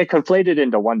 they get conflated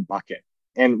into one bucket.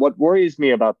 And what worries me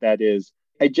about that is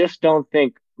I just don't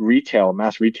think retail,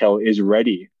 mass retail, is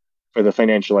ready for the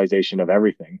financialization of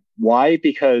everything. Why?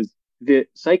 Because the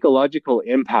psychological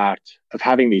impact of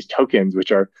having these tokens,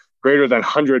 which are greater than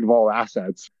 100 vol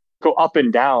assets, go up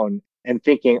and down, and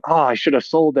thinking, oh, I should have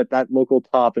sold at that local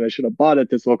top and I should have bought at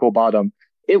this local bottom,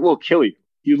 it will kill you.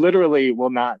 You literally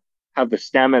will not have the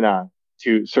stamina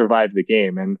to survive the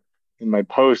game. And in my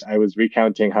post, I was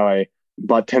recounting how I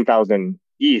bought 10,000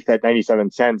 ETH at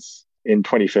 97 cents in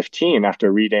 2015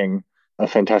 after reading a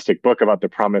fantastic book about the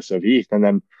promise of ETH. And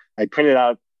then I printed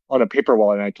out on a paper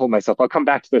wallet and I told myself, I'll come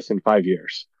back to this in 5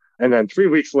 years. And then 3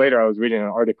 weeks later, I was reading an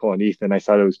article on ETH and I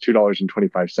saw it was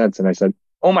 $2.25. And I said,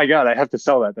 oh my God, I have to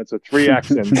sell that. That's a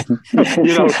 3x in 3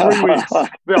 weeks.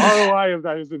 The ROI of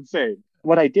that is insane.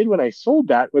 What I did when I sold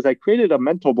that was I created a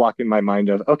mental block in my mind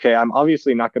of, okay, I'm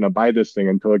obviously not going to buy this thing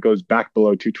until it goes back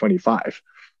below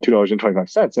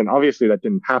 $2.25. And obviously that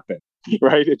didn't happen,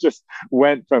 right? It just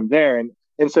went from there.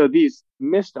 And so these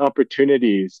missed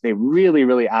opportunities, they really,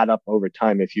 really add up over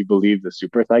time if you believe the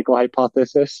super cycle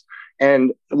hypothesis.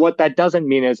 And what that doesn't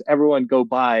mean is everyone go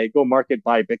market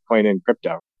buy Bitcoin and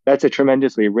crypto. That's a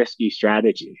tremendously risky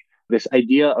strategy. This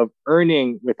idea of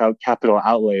earning without capital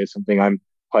outlay is something I'm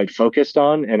quite focused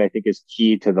on, and I think is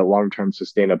key to the long-term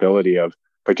sustainability of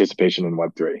participation in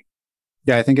Web3.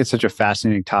 Yeah, I think it's such a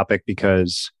fascinating topic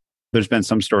because there's been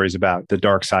some stories about the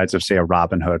dark sides of, say, a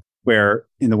Robinhood, where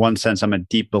in the one sense, I'm a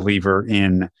deep believer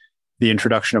in the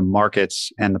introduction of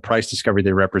markets and the price discovery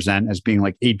they represent as being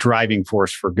like a driving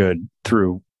force for good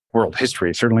through world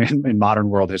history, certainly in modern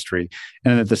world history.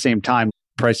 And at the same time,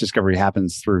 price discovery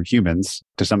happens through humans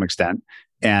to some extent.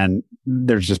 And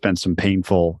there's just been some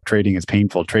trading is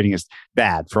painful. Trading is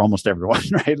bad for almost everyone,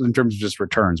 right? In terms of just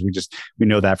returns. We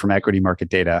know that from equity market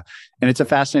data. And it's a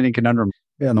fascinating conundrum.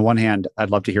 On the one hand, I'd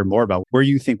love to hear more about where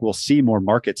you think we'll see more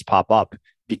markets pop up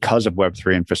because of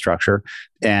Web3 infrastructure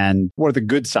and what are the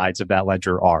good sides of that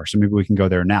ledger are. So maybe we can go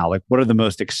there now. Like, what are the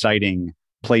most exciting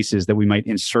places that we might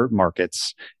insert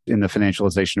markets in the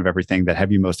financialization of everything that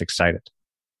have you most excited?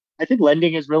 I think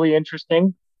lending is really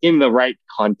interesting in the right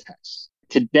context.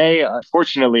 Today,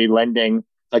 unfortunately, lending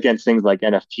against things like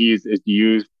NFTs is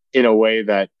used in a way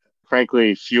that,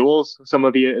 frankly, fuels some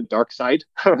of the dark side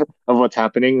of what's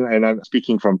happening. And I'm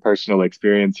speaking from personal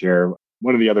experience here.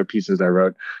 One of the other pieces I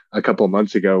wrote a couple of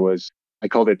months ago was, I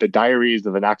called it The Diaries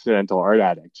of an Accidental Art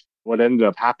Addict. What ended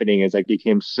up happening is I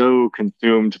became so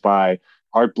consumed by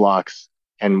art blocks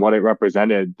and what it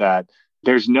represented that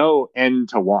there's no end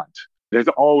to want. There's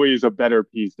always a better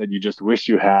piece that you just wish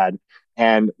you had.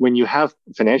 And when you have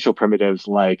financial primitives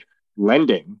like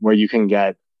lending, where you can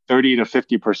get 30 to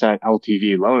 50%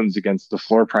 LTV loans against the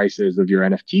floor prices of your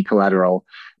NFT collateral,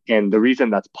 and the reason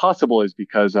that's possible is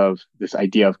because of this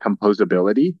idea of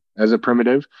composability as a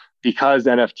primitive. Because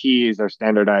NFTs are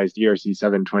standardized ERC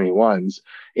 721s,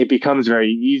 it becomes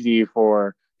very easy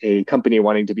for a company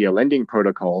wanting to be a lending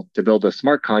protocol to build a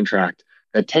smart contract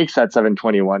that takes that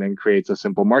 721 and creates a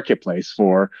simple marketplace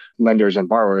for lenders and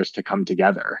borrowers to come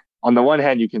together. On the one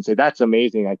hand, you can say, that's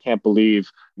amazing. I can't believe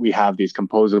we have these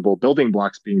composable building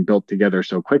blocks being built together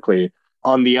so quickly.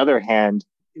 On the other hand,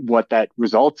 what that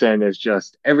results in is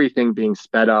just everything being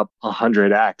sped up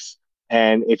 100x.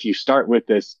 And if you start with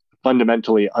this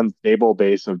fundamentally unstable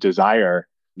base of desire,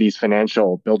 these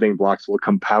financial building blocks will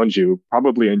compound you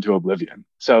probably into oblivion.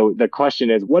 So the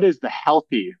question is, what is the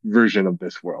healthy version of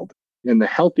this world? And the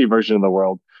healthy version of the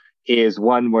world is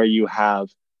one where you have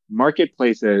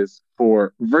marketplaces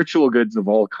for virtual goods of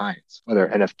all kinds, whether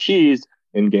NFTs,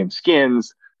 in-game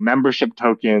skins, membership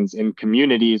tokens, in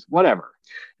communities, whatever.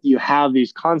 you have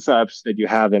these concepts that you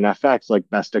have in FX, like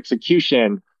best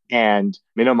execution and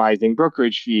minimizing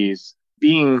brokerage fees,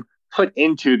 being put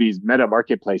into these meta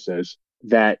marketplaces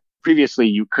that previously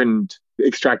you couldn't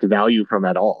extract value from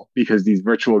at all, because these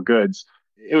virtual goods,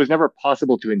 it was never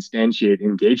possible to instantiate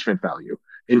engagement value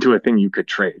into a thing you could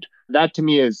trade. That to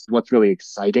me is what's really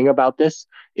exciting about this,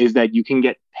 is that you can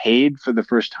get paid for the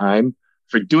first time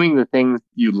for doing the things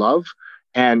you love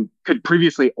and could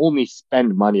previously only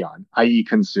spend money on, i.e.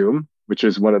 consume, which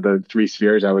is one of the three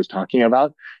spheres I was talking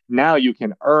about. Now you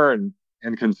can earn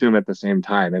and consume at the same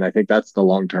time. And I think that's the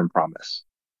long-term promise.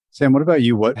 Sam, what about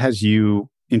you? What has you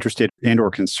interested and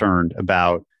or concerned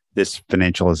about this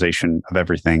financialization of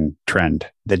everything trend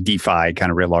that DeFi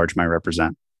kind of writ large might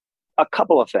represent? A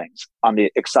couple of things. On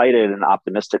the excited and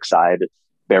optimistic side,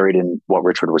 buried in what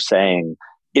Richard was saying,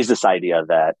 is this idea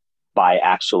that by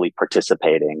actually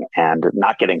participating and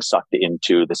not getting sucked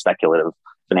into the speculative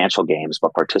financial games,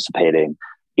 but participating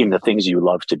in the things you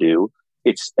love to do,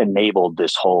 it's enabled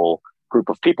this whole group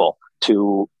of people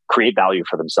to create value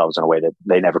for themselves in a way that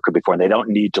they never could before. And they don't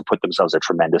need to put themselves at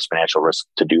tremendous financial risk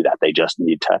to do that. They just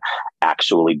need to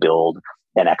actually build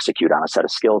and execute on a set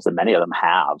of skills that many of them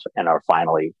have and are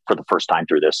finally, for the first time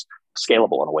through this,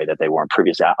 scalable in a way that they weren't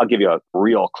previously. I'll give you a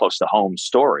real close to home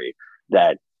story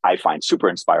that I find super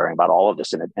inspiring about all of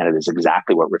this. And it is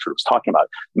exactly what Richard was talking about.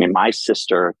 I mean, my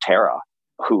sister, Tara,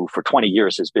 who for 20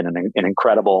 years has been an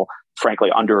incredible, frankly,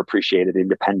 underappreciated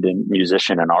independent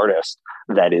musician and artist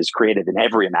that is creative in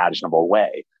every imaginable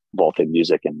way, both in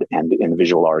music and in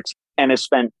visual arts, and has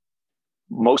spent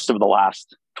most of the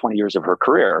last 20 years of her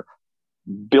career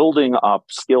building up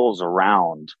skills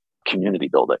around community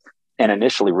building. And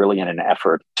initially really in an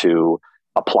effort to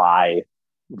apply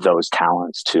those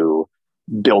talents to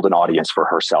build an audience for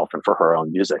herself and for her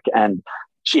own music. And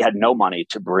she had no money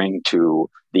to bring to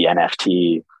the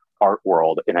NFT art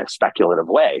world in a speculative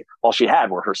way. All she had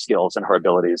were her skills and her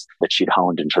abilities that she'd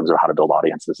honed in terms of how to build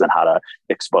audiences and how to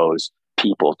expose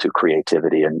people to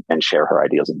creativity and share her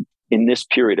ideas. And in this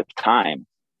period of time,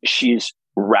 she's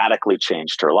radically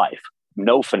changed her life.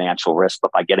 No financial risk,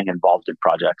 but by getting involved in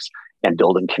projects and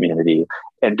building community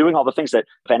and doing all the things that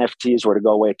if NFTs were to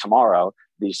go away tomorrow,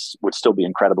 these would still be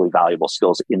incredibly valuable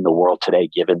skills in the world today,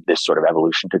 given this sort of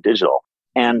evolution to digital.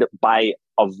 And by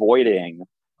avoiding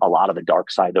a lot of the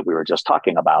dark side that we were just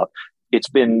talking about, it's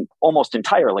been almost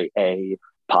entirely a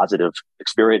positive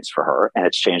experience for her. And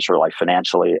it's changed her life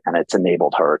financially. And it's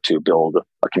enabled her to build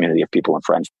a community of people and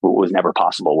friends who was never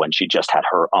possible when she just had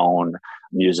her own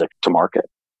music to market.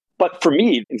 But for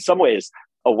me, in some ways,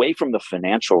 away from the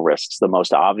financial risks, the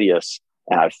most obvious,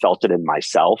 and I've felt it in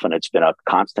myself, and it's been a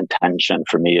constant tension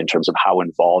for me in terms of how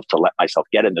involved to let myself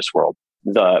get in this world.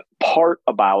 The part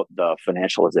about the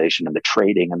financialization and the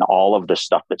trading and all of the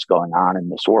stuff that's going on in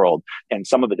this world, and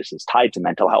some of it is tied to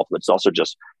mental health, but it's also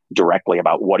just directly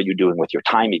about what are you doing with your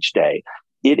time each day.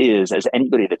 It is, as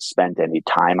anybody that's spent any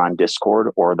time on Discord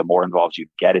or the more involved you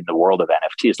get in the world of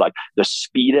NFTs, like the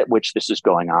speed at which this is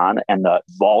going on and the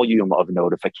volume of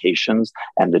notifications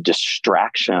and the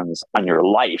distractions on your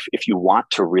life if you want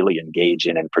to really engage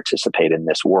in and participate in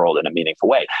this world in a meaningful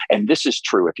way. And this is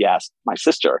true if you ask my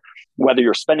sister, whether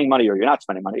you're spending money or you're not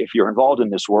spending money, if you're involved in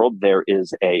this world, there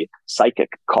is a psychic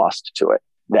cost to it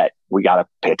that we got to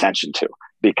pay attention to,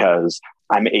 because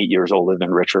I'm 8 years older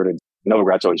than Richard, and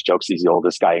Novogratz always jokes he's the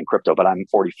oldest guy in crypto, but I'm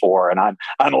 44 and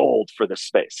I'm old for this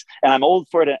space. And I'm old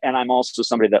for it. And I'm also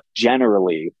somebody that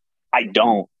generally I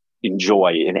don't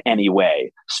enjoy in any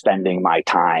way spending my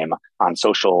time on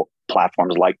social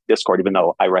platforms like Discord, even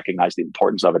though I recognize the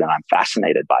importance of it and I'm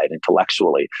fascinated by it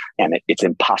intellectually. And it's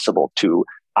impossible to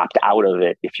opt out of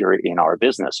it if you're in our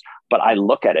business. But I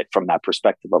look at it from that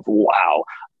perspective of, wow,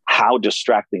 how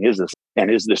distracting is this?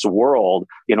 And is this world,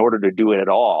 in order to do it at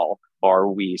all, are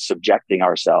we subjecting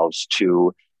ourselves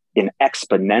to an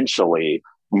exponentially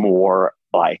more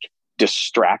like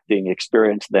distracting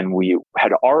experience than we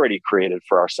had already created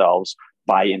for ourselves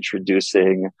by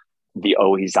introducing the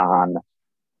always on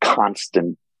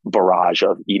constant barrage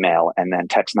of email and then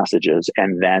text messages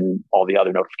and then all the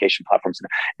other notification platforms?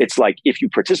 It's like, if you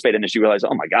participate in this, you realize,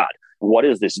 oh my God, what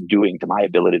is this doing to my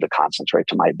ability to concentrate,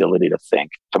 to my ability to think,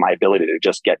 to my ability to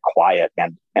just get quiet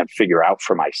and figure out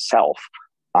for myself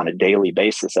on a daily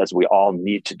basis, as we all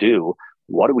need to do,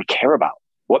 what do we care about?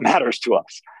 What matters to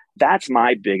us? That's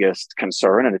my biggest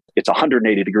concern. And it's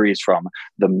 180 degrees from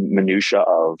the minutia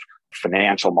of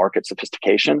financial market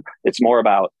sophistication. It's more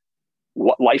about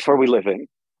what life are we living?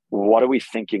 What are we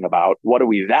thinking about? What do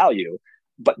we value?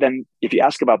 But then if you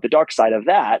ask about the dark side of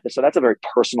that, so that's a very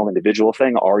personal, individual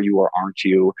thing. Are you or aren't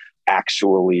you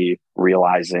actually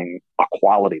realizing a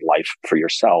quality life for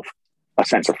yourself? a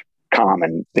sense of calm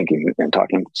and thinking and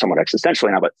talking somewhat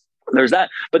existentially now, but there's that.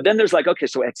 But then there's like, okay,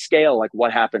 so at scale, like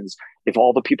what happens if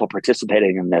all the people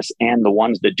participating in this and the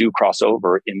ones that do cross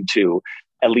over into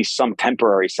at least some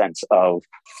temporary sense of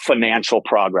financial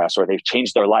progress, or they've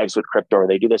changed their lives with crypto, or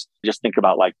they do this. Just think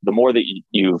about like the more that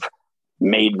you've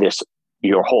made this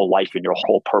your whole life and your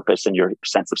whole purpose and your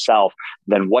sense of self,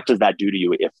 then what does that do to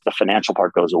you if the financial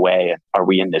part goes away? And are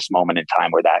we in this moment in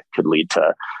time where that could lead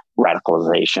to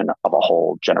radicalization of a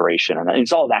whole generation? And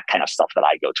it's all that kind of stuff that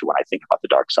I go to when I think about the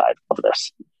dark side of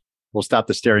this. We'll stop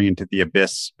the staring into the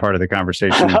abyss part of the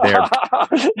conversation there.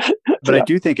 But I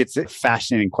do think it's a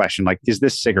fascinating question. Like, is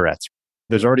this cigarettes?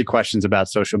 There's already questions about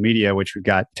social media, which we've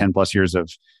got 10 plus years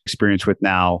of experience with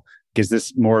now. Is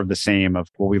this more of the same of,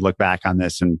 will we look back on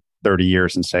this in 30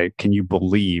 years and say, can you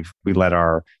believe we let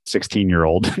our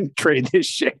 16-year-old trade this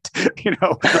shit,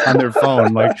 on their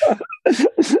phone? Like,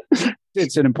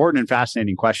 it's an important and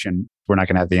fascinating question. We're not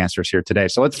going to have the answers here today.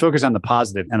 So let's focus on the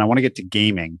positive. And I want to get to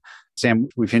gaming. Sam,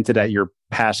 we've hinted at your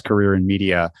past career in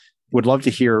media. Would love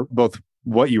to hear both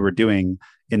what you were doing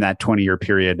in that 20-year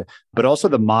period, but also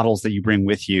the models that you bring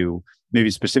with you,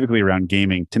 maybe specifically around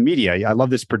gaming to media. I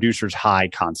love this producer's high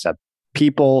concept.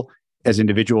 People as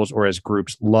individuals or as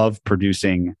groups love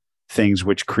producing things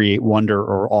which create wonder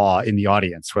or awe in the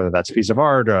audience, whether that's a piece of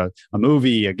art, a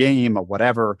movie, a game, or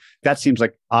whatever. That seems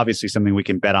like obviously something we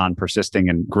can bet on persisting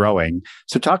and growing.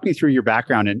 So talk me through your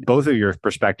background and both of your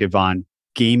perspective on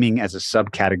gaming as a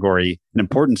subcategory, an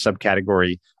important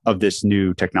subcategory of this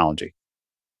new technology.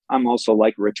 I'm also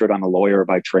like Richard, I'm a lawyer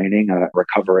by training, a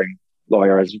recovering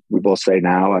lawyer, as we both say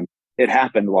now. And it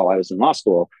happened while I was in law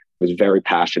school. I was very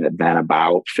passionate then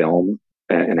about film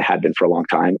and had been for a long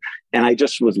time. And I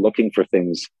just was looking for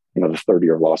things, the third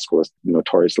year of law school is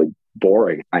notoriously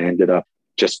boring. I ended up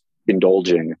just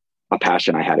indulging a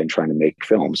passion I had in trying to make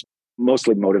films,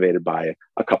 mostly motivated by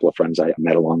a couple of friends I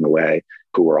met along the way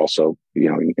who were also,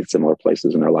 in similar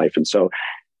places in their life. And so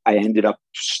I ended up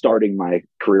starting my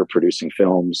career producing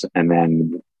films. And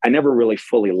then I never really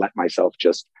fully let myself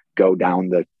just go down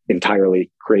the entirely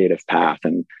creative path.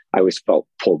 And I always felt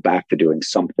pulled back to doing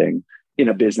something in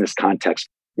a business context.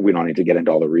 We don't need to get into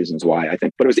all the reasons why, I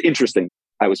think, but it was interesting.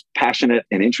 I was passionate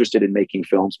and interested in making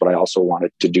films, but I also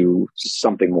wanted to do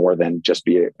something more than just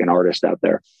be an artist out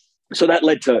there. So that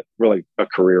led to really a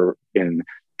career in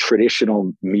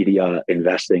traditional media,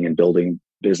 investing and building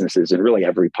businesses in really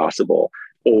every possible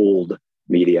old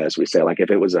media, as we say. Like if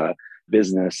it was a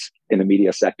business in the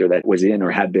media sector that was in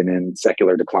or had been in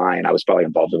secular decline, I was probably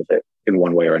involved with it in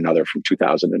one way or another from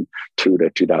 2002 to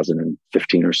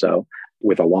 2015 or so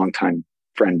with a longtime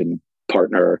friend and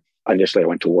partner. Initially, I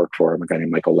went to work for him, a guy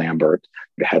named Michael Lambert,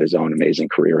 who had his own amazing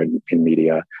career in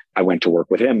media. I went to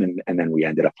work with him and then we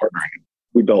ended up partnering.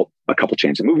 We built a couple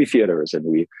chains of movie theaters and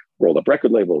we rolled up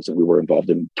record labels and we were involved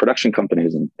in production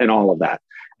companies and all of that.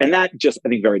 And that just, I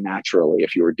think very naturally,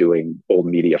 if you were doing old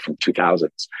media from 2000s,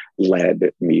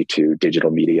 led me to digital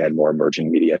media and more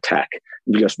emerging media tech,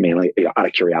 just mainly out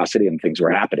of curiosity and things were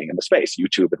happening in the space.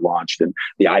 YouTube had launched and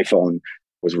the iPhone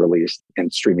was released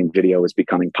and streaming video was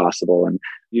becoming possible. And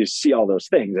you see all those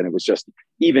things. And it was just,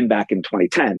 even back in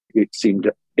 2010, it seemed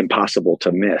impossible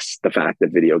to miss the fact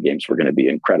that video games were going to be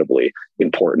incredibly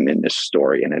important in this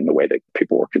story and in the way that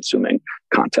people were consuming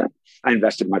content. I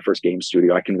invested in my first game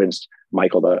studio. I convinced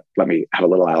Michael to let me have a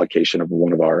little allocation of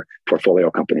one of our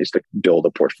portfolio companies to build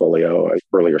a portfolio of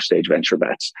earlier stage venture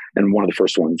bets. And one of the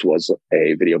first ones was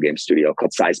a video game studio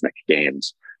called Seismic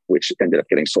Games, which ended up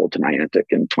getting sold to Niantic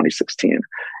in 2016.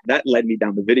 That led me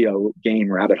down the video game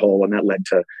rabbit hole, and that led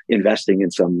to investing in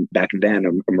some, back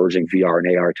then, emerging VR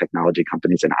and AR technology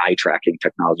companies, an eye tracking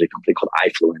technology company called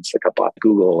iFluence that got bought by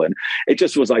Google. And it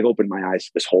just was like opened my eyes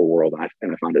to this whole world,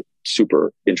 and I found it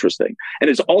super interesting. And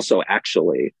it's also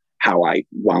actually how I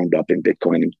wound up in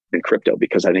Bitcoin and crypto,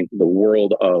 because I think the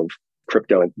world of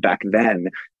crypto back then,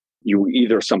 you were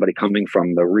either somebody coming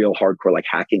from the real hardcore like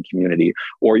hacking community,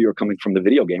 or you're coming from the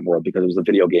video game world, because it was the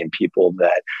video game people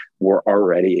that were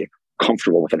already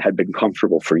comfortable with and had been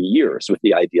comfortable for years with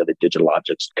the idea that digital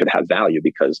objects could have value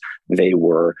because they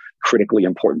were critically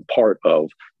important part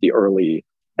of the early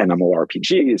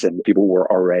MMORPGs, and people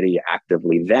were already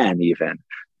actively then even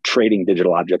trading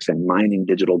digital objects and mining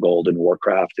digital gold in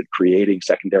Warcraft and creating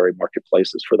secondary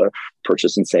marketplaces for the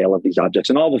purchase and sale of these objects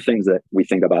and all the things that we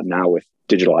think about now with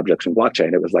digital objects and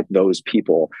blockchain. It was like those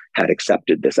people had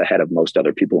accepted this ahead of most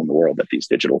other people in the world, that these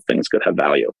digital things could have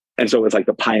value. And so it was like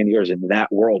the pioneers in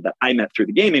that world that I met through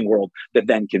the gaming world that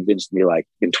then convinced me, like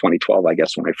in 2012, I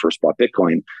guess, when I first bought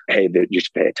Bitcoin, hey, you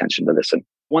should pay attention to this. And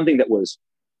one thing that was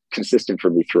consistent for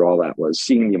me through all that was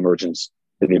seeing the emergence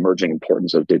the emerging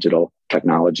importance of digital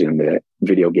technology and the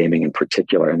video gaming in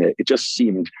particular. And it just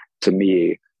seemed to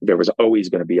me there was always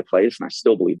going to be a place, and I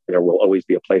still believe there will always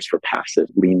be a place for passive,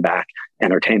 lean back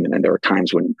entertainment. And there are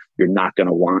times when you're not going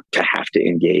to want to have to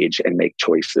engage and make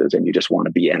choices, and you just want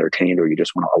to be entertained, or you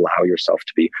just want to allow yourself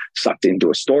to be sucked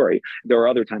into a story. There are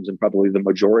other times, and probably the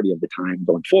majority of the time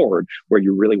going forward, where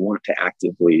you really want to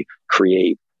actively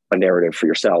create a narrative for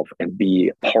yourself and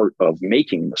be part of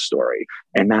making the story.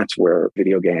 And that's where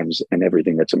video games and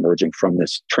everything that's emerging from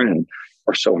this trend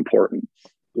are so important.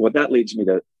 What that leads me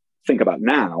to think about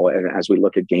now, and as we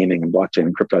look at gaming and blockchain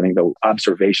and crypto, I think the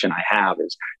observation I have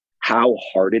is how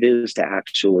hard it is to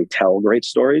actually tell great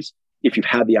stories. If you've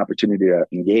had the opportunity to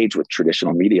engage with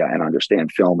traditional media and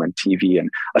understand film and TV, and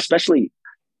especially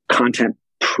content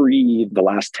pre the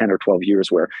last 10 or 12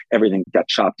 years where everything got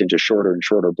chopped into shorter and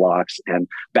shorter blocks. And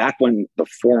back when the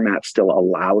format still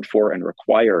allowed for and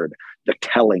required the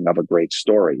telling of a great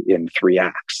story in 3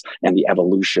 acts and the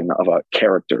evolution of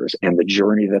characters and the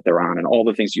journey that they're on and all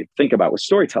the things you think about with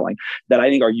storytelling that I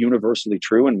think are universally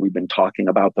true. And we've been talking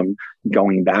about them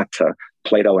going back to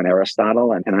Plato and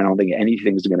Aristotle. And I don't think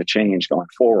anything's going to change going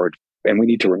forward. And we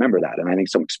need to remember that. And I think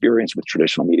some experience with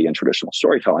traditional media and traditional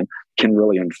storytelling can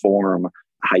really inform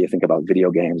how you think about video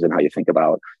games and how you think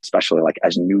about, especially like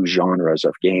as new genres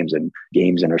of games and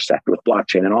games intersect with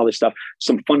blockchain and all this stuff.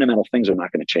 Some fundamental things are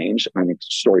not going to change. I think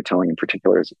storytelling in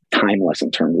particular is timeless in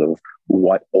terms of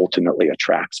what ultimately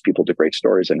attracts people to great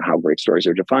stories and how great stories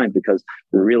are defined, because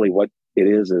really what it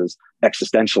is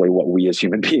existentially what we as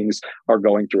human beings are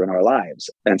going through in our lives.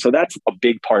 And so that's a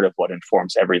big part of what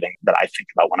informs everything that I think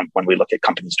about when we look at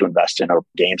companies to invest in or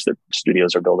games that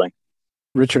studios are building.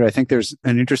 Richard, I think there's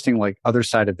an interesting other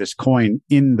side of this coin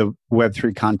in the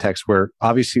Web3 context where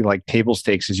obviously table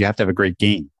stakes is you have to have a great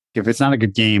game. If it's not a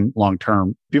good game long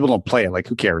term, people don't play it.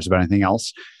 Who cares about anything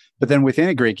else? But then within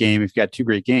a great game, if you've got 2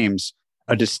 great games,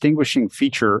 a distinguishing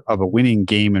feature of a winning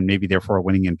game and maybe therefore a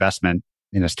winning investment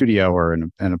in a studio or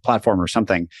in a platform or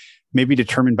something may be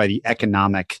determined by the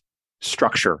economic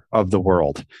structure of the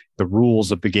world, the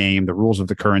rules of the game, the rules of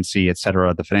the currency, et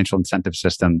cetera, the financial incentive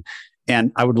system.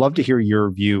 And I would love to hear your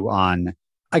view on,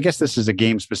 I guess this is a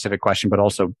game specific question, but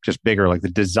also just bigger, the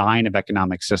design of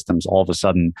economic systems. All of a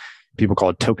sudden, people call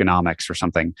it tokenomics or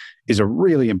something, is a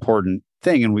really important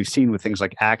thing. And we've seen with things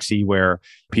like Axie, where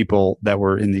people that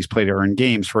were in these play to earn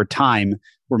games for a time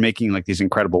were making these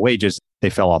incredible wages.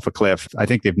 They fell off a cliff. I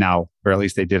think they've now, or at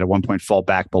least they did at one point, fall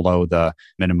back below the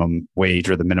minimum wage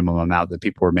or the minimum amount that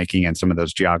people were making in some of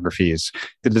those geographies.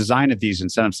 The design of these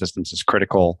incentive systems is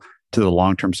critical to the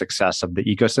long-term success of the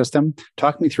ecosystem.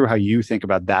 Talk me through how you think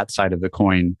about that side of the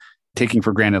coin, taking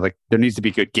for granted, there needs to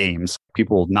be good games.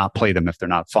 People will not play them if they're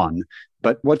not fun.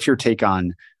 But what's your take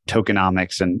on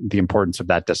tokenomics and the importance of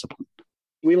that discipline?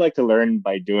 We like to learn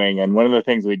by doing. And one of the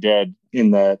things we did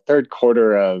in the third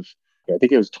quarter of, I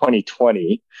think it was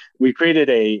 2020, we created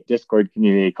a Discord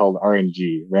community called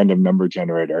RNG, Random Number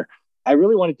Generator. I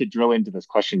really wanted to drill into this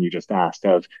question you just asked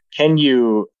of, can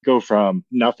you go from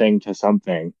nothing to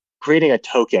something, creating a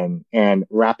token and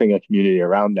wrapping a community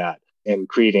around that and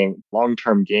creating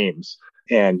long-term games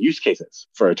and use cases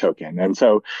for a token. And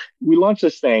so we launched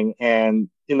this thing, and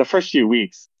in the first few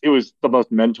weeks, it was the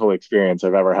most mental experience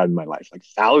I've ever had in my life.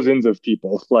 Thousands of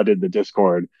people flooded the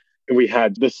Discord. And we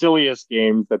had the silliest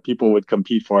games that people would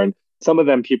compete for. And some of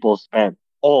them people spent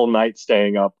all night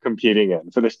staying up competing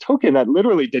in for this token that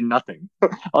literally did nothing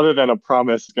other than a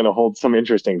promise going to hold some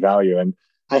interesting value. And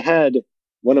I had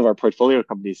one of our portfolio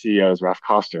company CEOs, Raf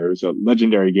Koster, who's a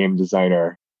legendary game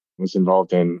designer, was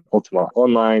involved in Ultima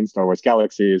Online, Star Wars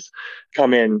Galaxies,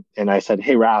 come in. And I said,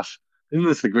 hey, Raf, isn't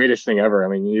this the greatest thing ever? I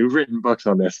mean, you've written books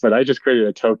on this, but I just created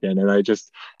a token and I just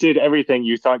did everything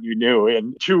you thought you knew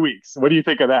in 2 weeks. What do you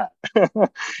think of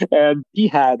that? And he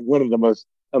had one of the most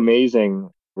amazing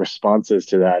responses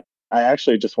to that. I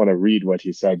actually just want to read what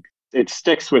he said. It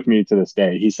sticks with me to this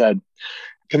day. He said,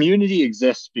 community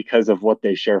exists because of what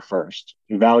they share first,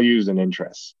 values and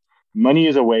interests. Money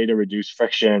is a way to reduce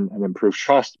friction and improve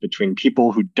trust between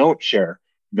people who don't share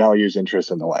values,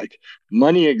 interests, and the like.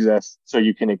 Money exists so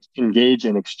you can engage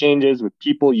in exchanges with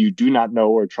people you do not know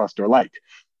or trust or like.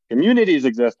 Communities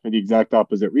exist for the exact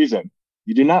opposite reason.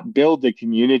 You do not build a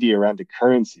community around a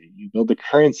currency. You build a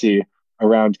currency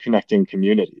around connecting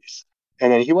communities.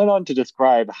 And then he went on to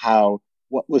describe how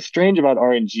what was strange about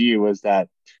RNG was that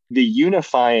the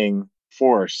unifying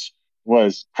force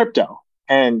was crypto.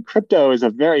 And crypto is a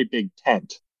very big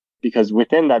tent, because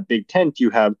within that big tent, you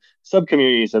have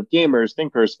sub-communities of gamers,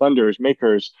 thinkers, funders,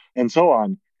 makers, and so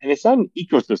on. And it's not an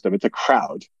ecosystem, it's a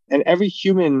crowd. And every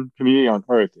human community on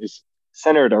Earth is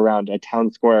centered around a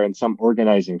town square and some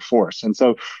organizing force. And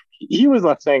so he was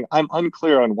left saying, I'm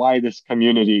unclear on why this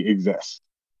community exists.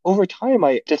 Over time,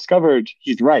 I discovered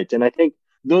he's right. And I think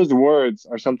those words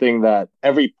are something that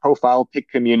every profile pic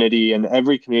community and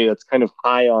every community that's kind of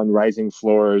high on rising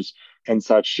floors and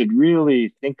such should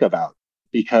really think about,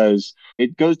 because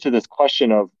it goes to this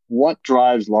question of what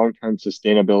drives long-term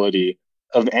sustainability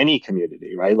of any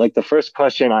community, right? Like the first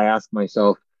question I ask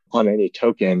myself on any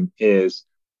token is,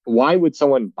 why would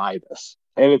someone buy this?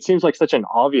 And it seems like such an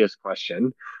obvious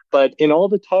question, but in all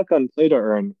the talk on play to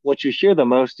earn, what you hear the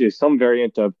most is some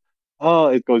variant of, oh,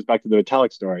 it goes back to the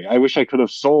Vitalik story. I wish I could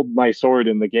have sold my sword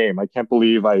in the game. I can't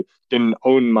believe I didn't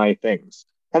own my things.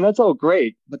 And that's all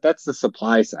great, but that's the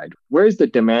supply side. Where's the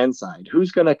demand side?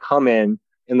 Who's going to come in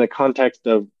the context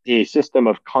of a system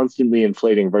of constantly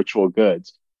inflating virtual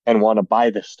goods and want to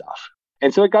buy this stuff?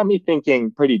 And so it got me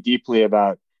thinking pretty deeply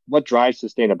about what drives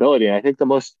sustainability. And I think the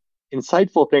most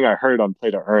insightful thing I heard on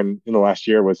Play to Earn in the last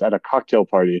year was at a cocktail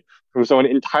party from someone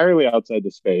entirely outside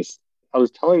the space. I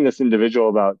was telling this individual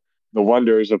about the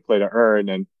wonders of Play to Earn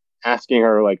and asking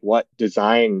her like what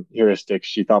design heuristics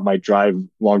she thought might drive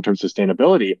long-term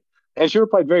sustainability. And she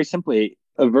replied very simply,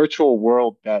 a virtual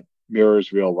world that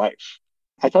mirrors real life.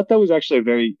 I thought that was actually a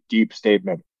very deep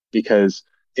statement, because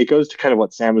it goes to kind of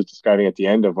what Sam was describing at the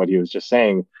end of what he was just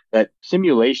saying, that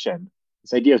simulation,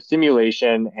 this idea of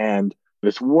simulation and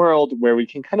this world where we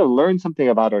can kind of learn something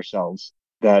about ourselves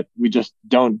that we just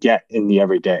don't get in the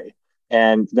everyday.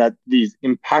 And that these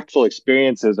impactful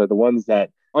experiences are the ones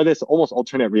that are this almost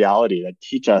alternate reality that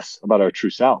teach us about our true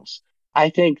selves. I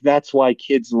think that's why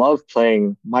kids love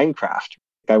playing Minecraft.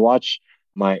 I watch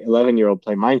my 11-year-old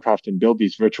play Minecraft and build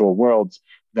these virtual worlds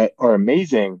that are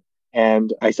amazing.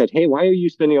 And I said, hey, why are you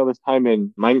spending all this time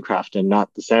in Minecraft and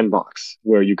not the sandbox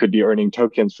where you could be earning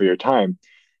tokens for your time?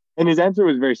 And his answer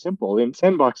was very simple. In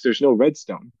sandbox, there's no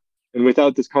redstone. And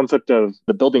without this concept of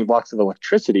the building blocks of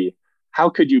electricity, how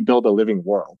could you build a living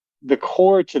world? The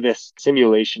core to this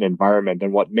simulation environment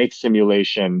and what makes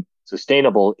simulation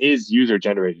sustainable is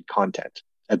user-generated content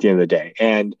at the end of the day.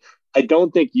 And I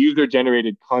don't think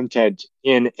user-generated content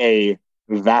in a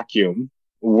vacuum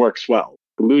works well.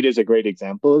 Loot is a great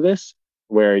example of this,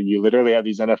 where you literally have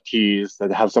these NFTs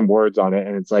that have some words on it,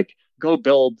 and it's like, go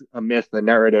build a myth, a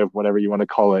narrative, whatever you want to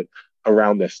call it,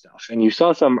 around this stuff. And you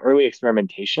saw some early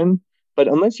experimentation, but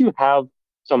unless you have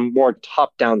some more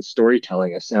top-down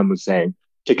storytelling, as Sam was saying,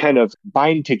 to kind of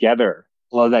bind together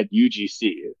all of that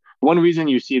UGC. One reason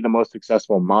you see the most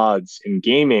successful mods in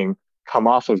gaming come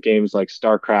off of games like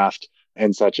StarCraft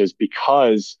and such is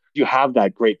because you have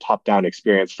that great top-down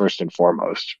experience first and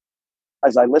foremost.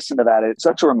 As I listen to that, it's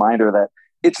such a reminder that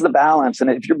it's the balance. And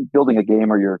if you're building a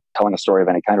game or you're telling a story of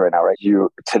any kind right now, right,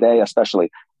 you today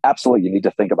especially, absolutely, you need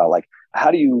to think about like, how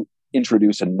do you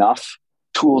introduce enough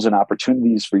tools and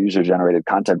opportunities for user-generated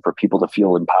content for people to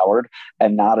feel empowered,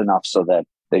 and not enough so that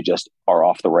they just are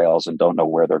off the rails and don't know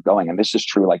where they're going. And this is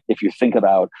true, like if you think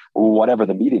about whatever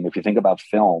the medium, if you think about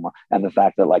film and the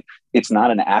fact that like it's not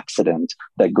an accident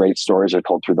that great stories are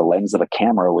told through the lens of a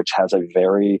camera, which has a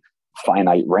very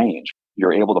finite range.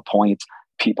 You're able to point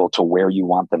people to where you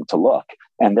want them to look,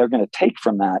 and they're going to take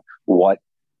from that what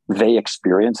they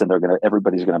experience, and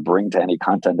everybody's going to bring to any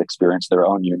content experience their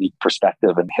own unique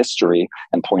perspective and history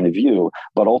and point of view,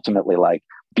 but ultimately like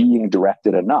being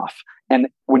directed enough. And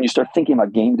when you start thinking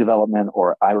about game development,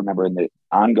 or I remember in the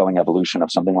ongoing evolution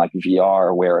of something like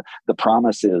VR, where the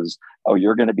promise is, oh,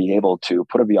 you're going to be able to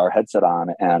put a VR headset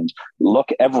on and look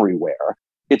everywhere.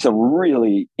 It's a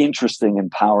really interesting,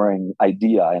 empowering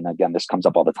idea. And again, this comes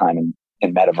up all the time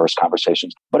in metaverse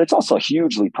conversations, but it's also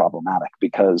hugely problematic,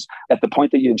 because at the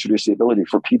point that you introduce the ability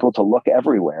for people to look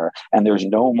everywhere and there's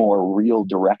no more real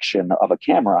direction of a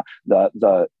camera,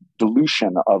 the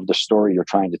dilution of the story you're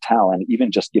trying to tell, and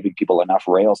even just giving people enough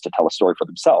rails to tell a story for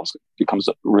themselves, becomes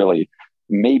really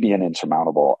maybe an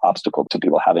insurmountable obstacle to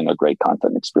people having a great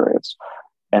content experience.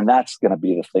 And that's going to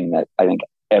be the thing that I think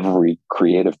every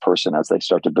creative person, as they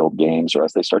start to build games or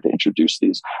as they start to introduce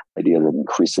these ideas that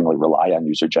increasingly rely on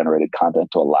user-generated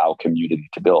content to allow community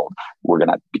to build, we're going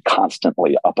to be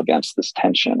constantly up against this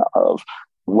tension of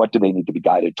what do they need to be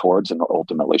guided towards, and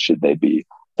ultimately should they be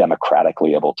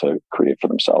democratically able to create for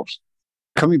themselves.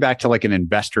 Coming back to like an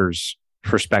investor's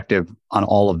perspective on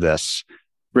all of this,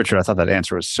 Richard, I thought that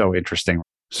answer was so interesting.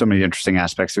 So many interesting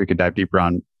aspects that we could dive deeper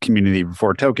on: community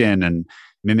before token and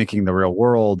mimicking the real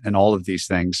world and all of these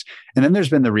things. And then there's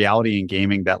been the reality in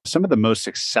gaming that some of the most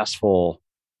successful,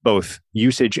 both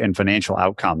usage and financial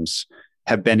outcomes,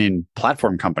 have been in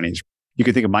platform companies. You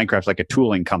could think of Minecraft like a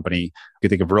tooling company. You could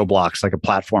think of Roblox like a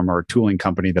platform or a tooling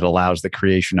company that allows the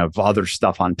creation of other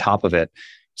stuff on top of it.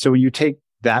 So when you take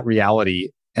that reality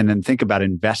and then think about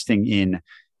investing in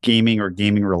gaming or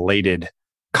gaming related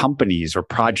companies or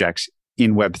projects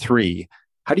in Web3,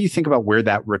 how do you think about where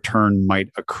that return might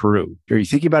accrue? Are you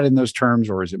thinking about it in those terms,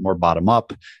 or is it more bottom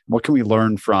up? What can we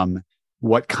learn from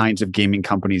what kinds of gaming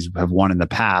companies have won in the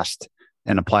past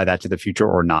and apply that to the future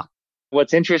or not?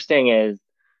 What's interesting is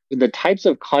the types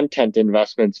of content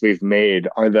investments we've made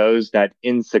are those that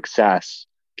in success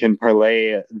can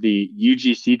parlay the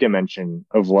UGC dimension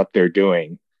of what they're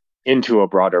doing into a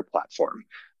broader platform.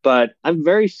 But I'm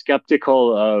very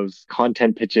skeptical of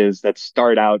content pitches that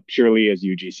start out purely as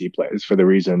UGC plays for the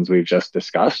reasons we've just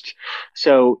discussed.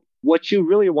 So what you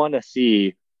really want to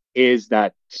see is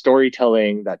that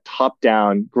storytelling, that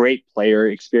top-down great player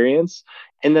experience,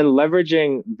 and then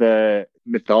leveraging the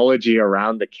mythology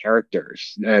around the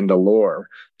characters and the lore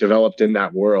developed in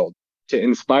that world to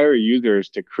inspire users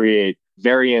to create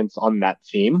variants on that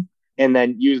theme, and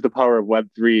then use the power of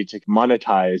Web3 to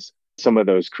monetize some of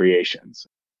those creations.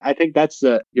 I think that's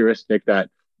the heuristic that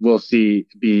we'll see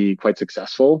be quite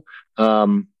successful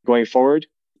going forward.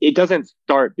 It doesn't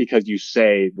start because you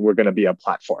say we're going to be a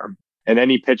platform. And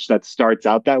any pitch that starts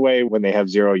out that way when they have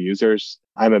 0 users,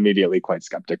 I'm immediately quite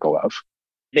skeptical of.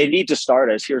 They need to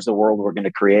start as here's the world we're going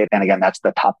to create. And again, that's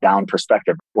the top-down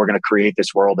perspective. We're going to create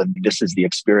this world and this is the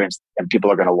experience and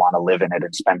people are going to want to live in it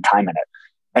and spend time in it.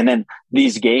 And then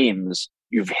these games,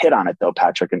 you've hit on it though,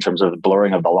 Patrick, in terms of the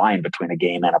blurring of the line between a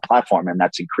game and a platform. And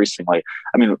that's increasingly,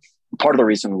 part of the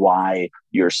reason why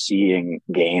you're seeing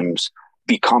games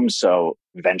become so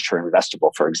venture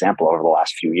investable, for example, over the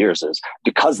last few years is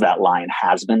because that line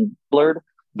has been blurred.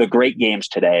 The great games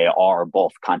today are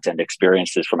both content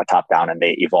experiences from a top down, and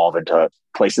they evolve into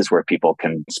places where people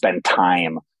can spend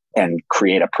time and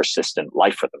create a persistent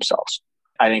life for themselves.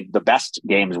 I think the best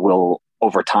games will,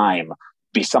 over time,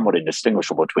 be somewhat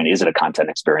indistinguishable between is it a content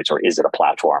experience or is it a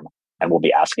platform? And we'll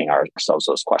be asking ourselves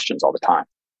those questions all the time.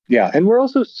 Yeah. And we're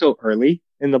also so early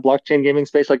in the blockchain gaming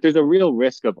space. Like there's a real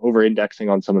risk of over-indexing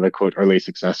on some of the quote early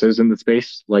successes in the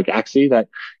space, like Axie, that,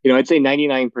 I'd say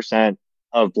 99%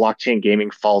 of blockchain gaming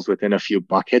falls within a few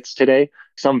buckets today.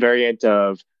 Some variant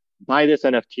of buy this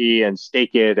NFT and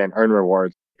stake it and earn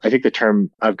rewards. I think the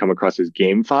term I've come across is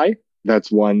GameFi.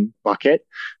 That's one bucket.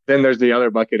 Then there's the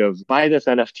other bucket of buy this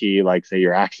NFT, like say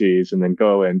your Axies, and then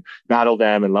go and battle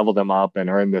them and level them up and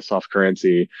earn this soft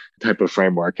currency type of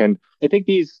framework. And I think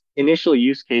these initial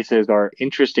use cases are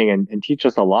interesting and teach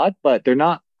us a lot, but they're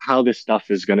not how this stuff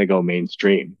is going to go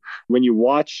mainstream. When you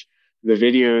watch the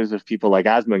videos of people like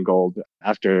Asmongold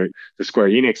after the Square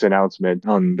Enix announcement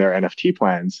on their NFT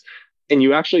plans, and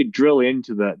you actually drill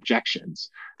into the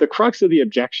objections, the crux of the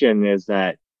objection is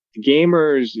that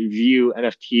gamers view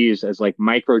NFTs as like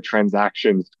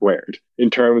microtransactions squared in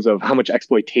terms of how much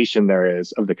exploitation there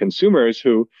is of the consumers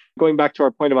who, going back to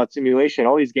our point about simulation,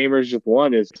 all these gamers just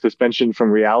want is suspension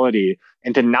from reality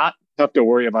and to not have to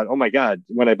worry about, oh my God,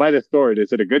 when I buy this sword,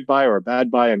 is it a good buy or a bad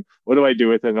buy? And what do I do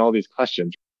with it? And all these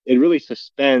questions. It really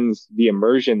suspends the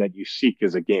immersion that you seek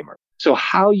as a gamer. So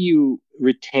how you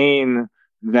retain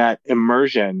that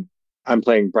immersion, I'm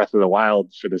playing Breath of the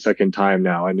Wild for the second time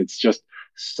now, and it's just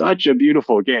such a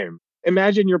beautiful game.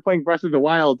 Imagine you're playing Breath of the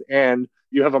Wild and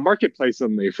you have a marketplace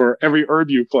suddenly for every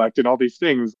herb you collect and all these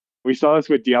things. We saw this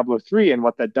with Diablo 3 and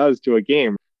what that does to a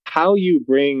game. How you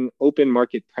bring open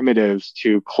market primitives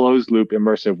to closed loop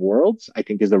immersive worlds, I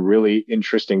think is a really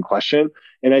interesting question.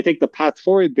 And I think the path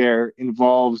forward there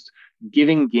involves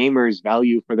giving gamers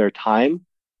value for their time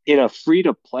in a free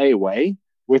to play way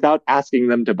without asking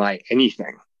them to buy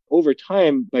anything. Over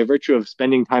time, by virtue of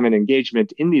spending time and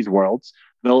engagement in these worlds,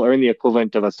 they'll earn the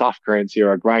equivalent of a soft currency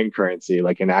or a grind currency,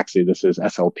 like in Axie, this is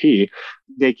SLP.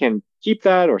 They can keep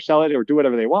that or sell it or do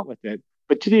whatever they want with it.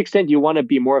 But to the extent you want to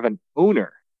be more of an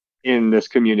owner in this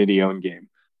community-owned game,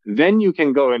 then you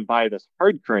can go and buy this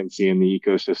hard currency in the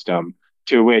ecosystem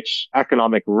to which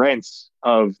economic rents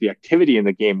of the activity in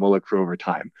the game will accrue over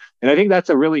time. And I think that's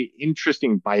a really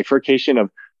interesting bifurcation of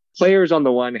players on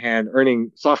the one hand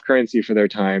earning soft currency for their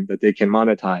time that they can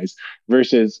monetize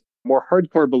versus more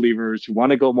hardcore believers who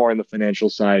want to go more on the financial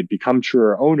side, become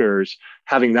truer owners,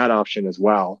 having that option as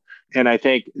well. And I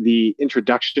think the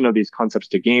introduction of these concepts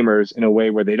to gamers in a way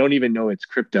where they don't even know it's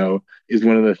crypto is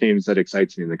one of the themes that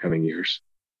excites me in the coming years.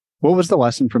 What was the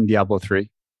lesson from Diablo 3?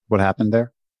 What happened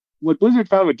there? What Blizzard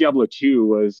found with Diablo 2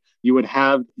 was you would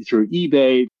have through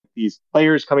eBay these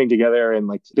players coming together and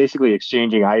like basically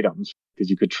exchanging items because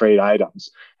you could trade items.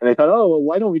 And I thought, oh, well,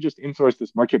 why don't we just insource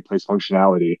this marketplace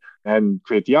functionality and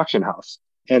create the auction house?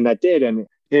 And that did. And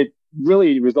it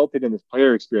really resulted in this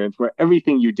player experience where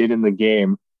everything you did in the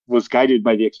game was guided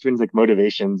by the extrinsic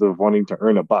motivations of wanting to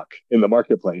earn a buck in the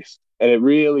marketplace. And it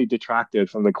really detracted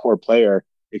from the core player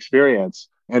experience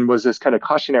and was this kind of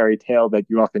cautionary tale that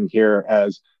you often hear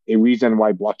as a reason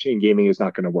why blockchain gaming is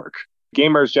not going to work.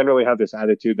 Gamers generally have this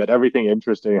attitude that everything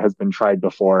interesting has been tried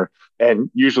before and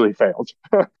usually failed.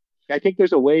 I think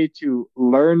there's a way to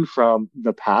learn from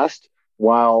the past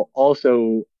while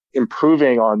also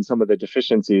improving on some of the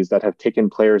deficiencies that have taken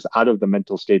players out of the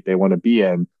mental state they want to be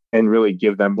in and really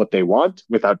give them what they want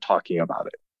without talking about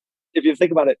it. If you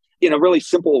think about it in a really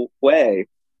simple way,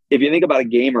 if you think about a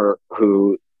gamer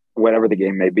who, whatever the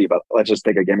game may be, but let's just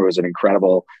take a gamer who's an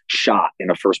incredible shot in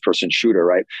a first-person shooter,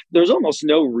 right? There's almost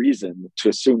no reason to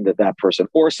assume that that person,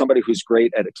 or somebody who's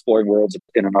great at exploring worlds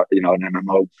in an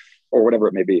MMO or whatever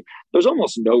it may be, there's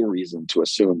almost no reason to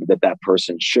assume that that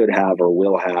person should have or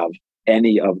will have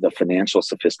any of the financial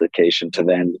sophistication to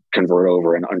then convert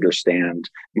over and understand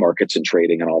markets and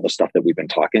trading and all the stuff that we've been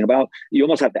talking about. You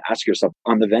almost have to ask yourself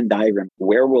on the Venn diagram,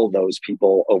 where will those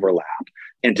people overlap?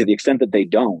 And to the extent that they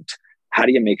don't, how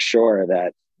do you make sure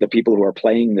that the people who are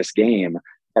playing this game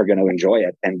are going to enjoy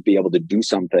it and be able to do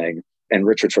something? And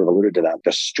Richard sort of alluded to that.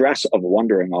 The stress of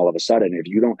wondering all of a sudden, if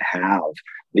you don't have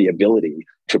the ability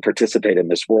to participate in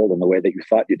this world in the way that you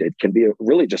thought you did, can be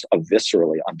really just a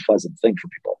viscerally unpleasant thing for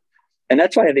people. And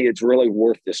that's why I think it's really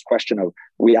worth this question of,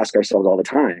 we ask ourselves all the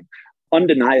time,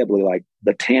 undeniably, like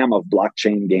the TAM of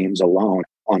blockchain games alone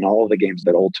on all of the games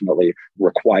that ultimately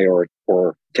require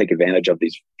or take advantage of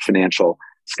these financial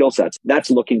skill sets,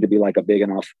 that's looking to be like a big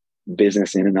enough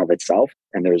business in and of itself.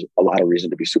 And there's a lot of reason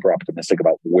to be super optimistic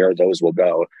about where those will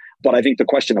go. But I think the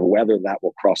question of whether that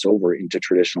will cross over into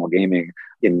traditional gaming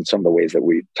in some of the ways that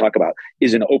we talk about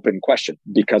is an open question,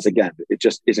 because again, it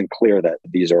just isn't clear that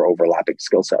these are overlapping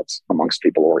skill sets amongst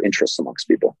people or interests amongst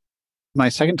people. My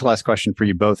second to last question for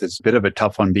you both is a bit of a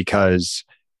tough one because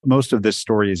most of this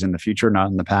story is in the future, not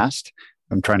in the past.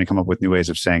 I'm trying to come up with new ways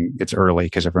of saying it's early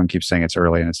because everyone keeps saying it's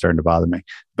early and it's starting to bother me.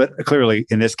 But clearly,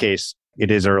 in this case,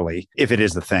 it is early. If it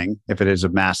is the thing, if it is a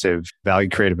massive value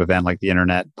creative event like the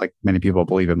internet, like many people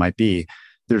believe it might be,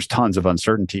 there's tons of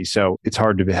uncertainty. So it's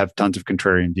hard to have tons of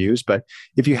contrarian views. But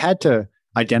if you had to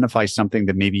identify something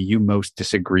that maybe you most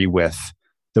disagree with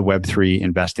the Web3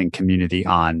 investing community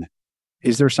on,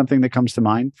 is there something that comes to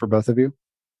mind for both of you?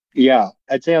 Yeah,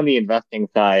 I'd say on the investing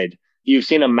side, you've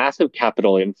seen a massive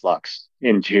capital influx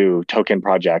into token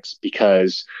projects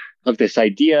because of this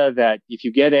idea that if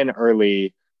you get in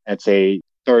early at say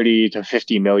 30 to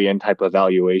 50 million type of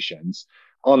valuations,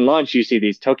 on launch, you see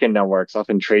these token networks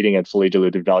often trading at fully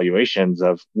diluted valuations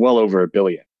of well over $1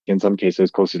 billion, in some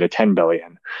cases closer to 10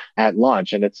 billion at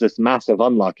launch. And it's this massive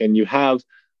unlock. And you have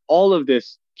all of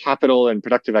this capital and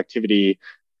productive activity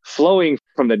flowing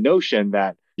from the notion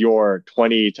that your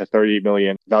 20 to 30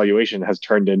 million valuation has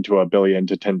turned into a billion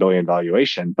to 10 billion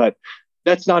valuation. But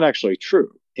that's not actually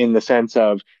true in the sense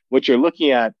of what you're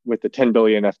looking at with the 10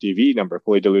 billion FDV number,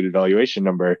 fully diluted valuation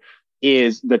number,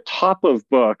 is the top of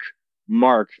book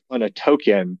mark on a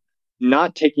token,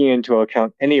 not taking into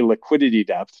account any liquidity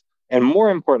depth, and more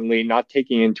importantly, not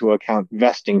taking into account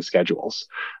vesting schedules.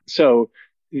 So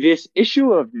this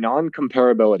issue of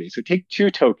non-comparability. So take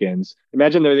two tokens,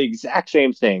 imagine they're the exact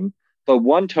same thing, but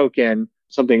one token,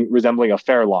 something resembling a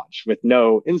fair launch with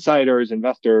no insiders,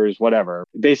 investors, whatever.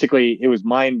 Basically, it was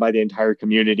mined by the entire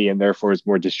community and therefore is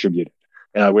more distributed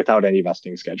without any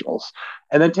vesting schedules.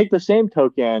 And then take the same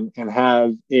token and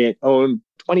have it owned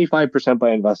 25%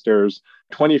 by investors,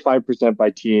 25% by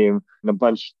team, and a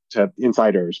bunch to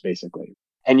insiders, basically.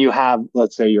 And you have,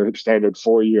 let's say, your standard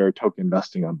 4-year token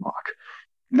vesting unlock.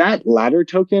 That latter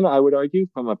token, I would argue,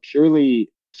 from a purely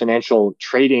financial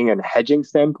trading and hedging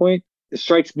standpoint, it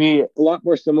strikes me a lot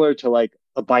more similar to like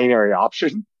a binary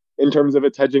option in terms of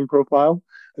its hedging profile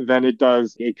than it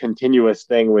does a continuous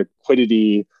thing with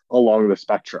liquidity along the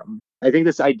spectrum. I think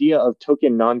this idea of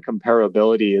token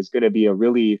non-comparability is going to be a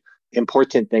really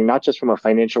important thing, not just from a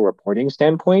financial reporting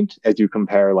standpoint, as you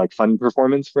compare like fund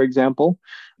performance, for example,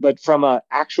 but from an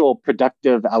actual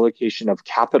productive allocation of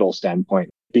capital standpoint,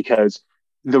 because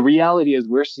the reality is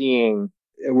we're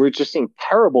just seeing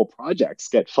terrible projects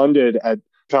get funded at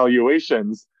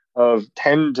valuations of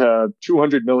 $10 to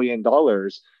 $200 million,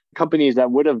 companies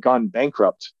that would have gone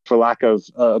bankrupt for lack of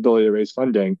ability to raise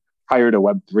funding prior to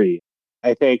Web3.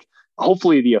 I think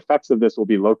hopefully the effects of this will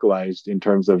be localized in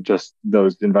terms of just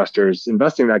those investors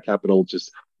investing that capital,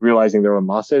 just realizing their own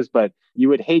losses. But you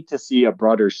would hate to see a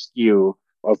broader skew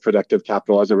of productive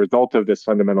capital as a result of this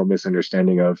fundamental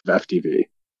misunderstanding of FDV.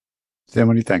 Sam,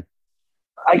 what do you think?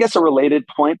 I guess a related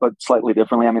point, but slightly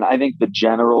differently. I mean, I think the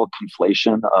general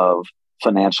conflation of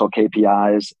financial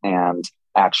KPIs and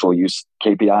actual use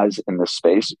KPIs in this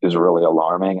space is really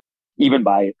alarming, even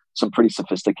by some pretty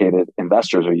sophisticated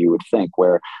investors, or you would think,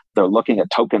 where they're looking at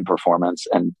token performance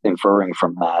and inferring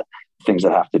from that things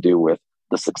that have to do with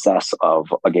the success of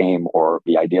a game or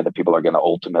the idea that people are going to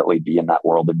ultimately be in that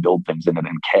world and build things in it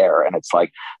and care. And it's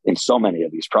like in so many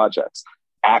of these projects,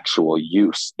 actual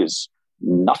use is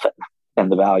nothing. And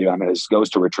the value, I mean, this goes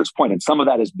to Richard's point. And some of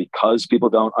that is because people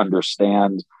don't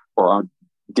understand or aren't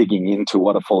digging into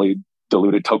what a fully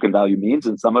diluted token value means.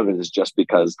 And some of it is just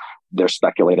because they're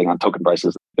speculating on token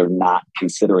prices. They're not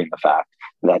considering the fact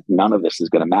that none of this is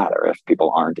going to matter if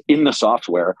people aren't in the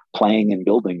software playing and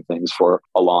building things for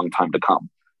a long time to come.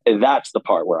 And that's the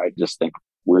part where I just think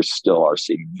we still are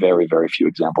seeing very, very few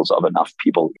examples of enough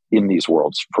people in these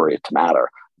worlds for it to matter.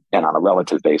 And on a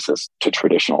relative basis to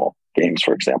traditional games,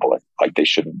 for example, like they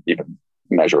shouldn't even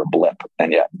measure a blip.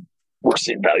 And yet we're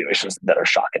seeing valuations that are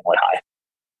shockingly high.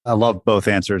 I love both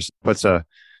answers. Puts a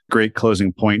great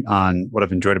closing point on what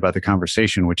I've enjoyed about the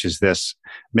conversation, which is this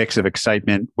mix of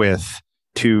excitement with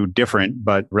two different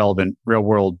but relevant real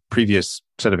world previous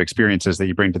set of experiences that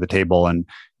you bring to the table, and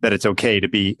that it's okay to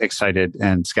be excited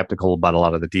and skeptical about a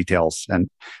lot of the details. And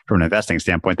from an investing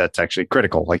standpoint, that's actually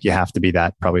critical. Like you have to be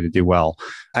that probably to do well.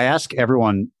 I ask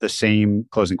everyone the same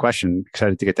closing question.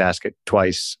 Excited to get to ask it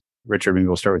twice. Richard, maybe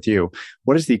we'll start with you.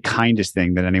 What is the kindest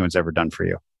thing that anyone's ever done for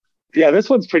you? Yeah, this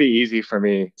one's pretty easy for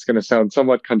me. It's going to sound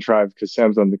somewhat contrived because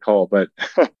Sam's on the call, but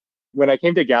when I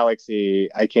came to Galaxy,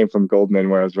 I came from Goldman,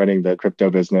 where I was running the crypto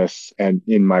business and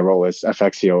in my role as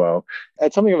FX COO.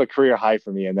 It's something of a career high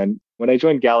for me. And then when I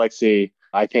joined Galaxy,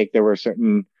 I think there were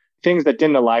certain things that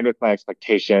didn't align with my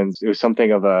expectations. It was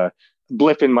something of a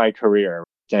blip in my career.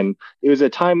 And it was a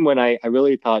time when I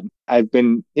really thought, I've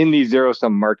been in these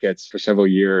zero-sum markets for several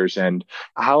years, and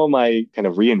how am I kind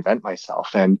of reinvent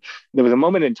myself? And there was a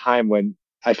moment in time when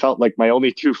I felt like my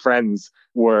only two friends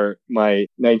were my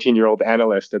 19-year-old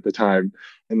analyst at the time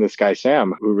and this guy,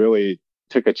 Sam, who really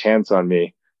took a chance on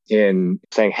me in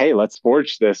saying, hey, let's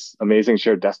forge this amazing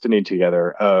shared destiny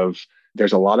together of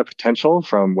there's a lot of potential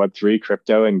from Web3,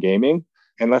 crypto, and gaming,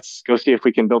 and let's go see if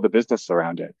we can build a business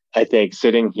around it. I think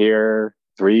sitting here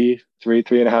three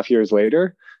and a half years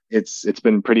later, it's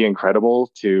been pretty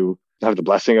incredible to have the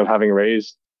blessing of having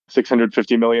raised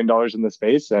 $650 million in the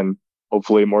space and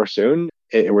hopefully more soon.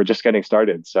 We're just getting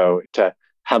started. So to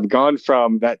have gone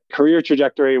from that career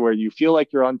trajectory where you feel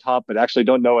like you're on top, but actually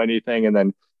don't know anything, and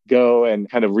then go and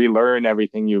kind of relearn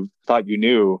everything you thought you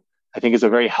knew, I think is a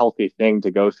very healthy thing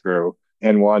to go through.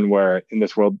 And one where in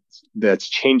this world that's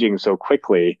changing so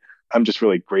quickly, I'm just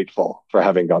really grateful for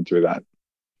having gone through that.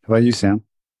 How about you, Sam?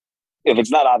 If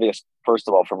it's not obvious, first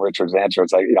of all, from Richard's answer,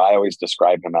 it's like, I always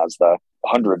describe him as the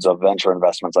hundreds of venture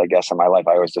investments, I guess, in my life.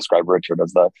 I always describe Richard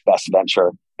as the best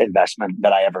venture investment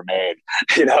that I ever made.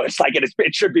 It's like,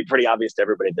 it should be pretty obvious to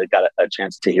everybody that got a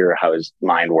chance to hear how his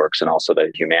mind works and also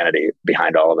the humanity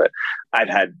behind all of it. I've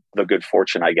had the good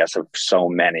fortune, I guess, of so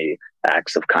many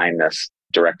acts of kindness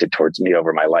directed towards me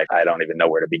over my life. I don't even know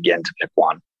where to begin to pick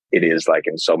one. It is like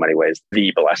in so many ways,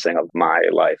 the blessing of my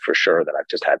life for sure, that I've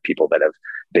just had people that have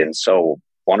been so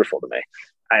wonderful to me.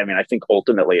 I mean, I think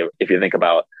ultimately, if you think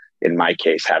about, in my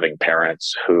case, having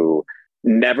parents who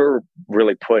never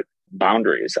really put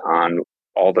boundaries on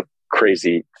all the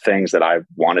crazy things that I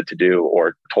wanted to do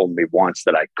or told me once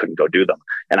that I couldn't go do them.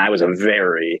 And I was a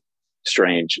very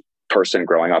strange person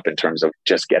growing up in terms of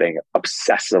just getting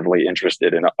obsessively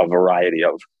interested in a variety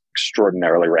of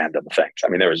extraordinarily random things. I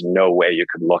mean, there was no way you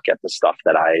could look at the stuff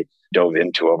that I dove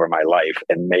into over my life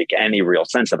and make any real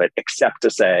sense of it, except to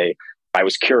say I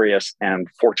was curious. And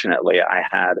fortunately, I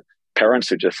had parents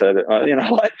who just said, you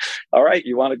know what? All right,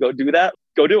 you want to go do that?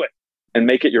 Go do it and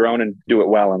make it your own and do it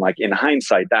well. And like in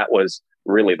hindsight, that was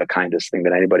really the kindest thing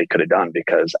that anybody could have done,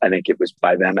 because I think it was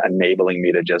by them enabling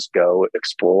me to just go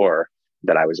explore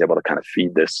that I was able to kind of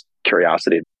feed this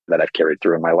curiosity that I've carried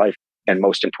through in my life. And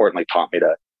most importantly, taught me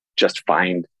to just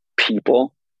find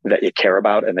people that you care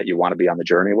about and that you want to be on the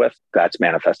journey with. That's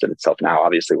manifested itself now,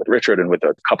 obviously, with Richard and with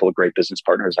a couple of great business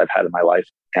partners I've had in my life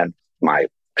and my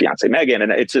fiance, Megan.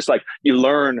 And it's just like, you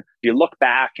look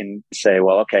back and say,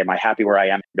 well, okay, am I happy where I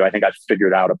am? Do I think I've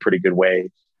figured out a pretty good way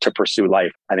to pursue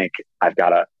life? I think I've got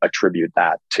to attribute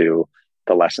that to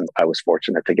the lessons I was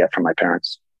fortunate to get from my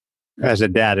parents. As a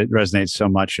dad, it resonates so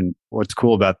much. And what's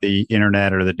cool about the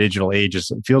internet or the digital age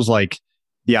is it feels like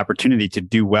the opportunity to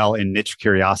do well in niche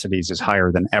curiosities is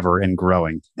higher than ever and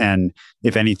growing. And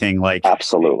if anything, like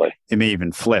absolutely, it may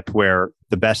even flip where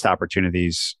the best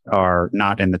opportunities are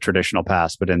not in the traditional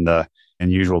past, but in the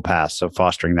usual paths. So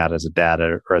fostering that as a dad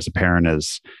or as a parent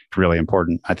is really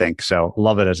important, I think. So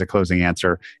love it as a closing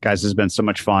answer. Guys, this has been so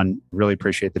much fun. Really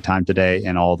appreciate the time today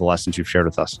and all the lessons you've shared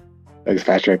with us. Thanks,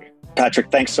 Patrick. Patrick,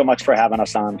 thanks so much for having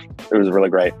us on. It was really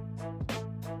great.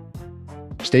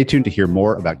 Stay tuned to hear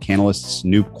more about Canalyst's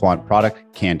new quant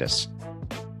product, Candace.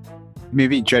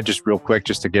 Maybe, Jed, just real quick,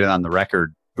 just to get it on the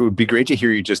record, it would be great to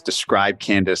hear you just describe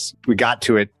Candace. We got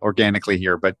to it organically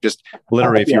here, but just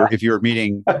literally, if you were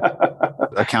meeting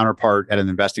a counterpart at an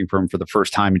investing firm for the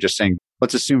first time and just saying,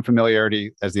 let's assume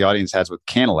familiarity as the audience has with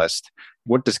Canalyst,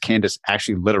 what does Candace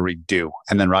actually literally do?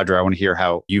 And then Roger, I want to hear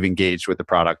how you've engaged with the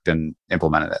product and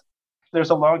implemented it. There's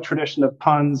a long tradition of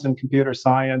puns in computer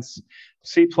science.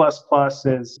 C++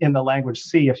 is in the language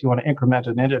C. If you want to increment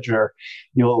an integer,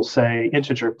 you'll say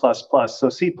integer plus plus. So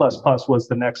C++ was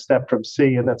the next step from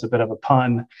C, and that's a bit of a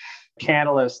pun.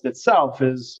 Canalist itself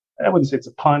is, I wouldn't say it's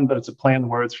a pun, but it's a play on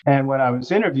words. And when I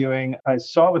was interviewing, I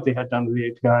saw what they had done with the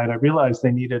API, and I realized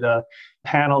they needed a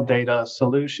panel data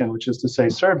solution, which is to say,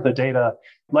 serve the data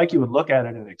like you would look at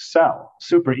it in Excel.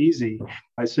 Super easy.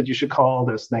 I said, you should call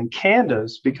this thing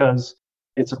Candas because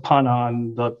it's a pun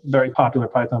on the very popular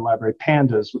Python library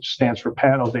Pandas, which stands for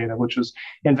panel data, which was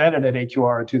invented at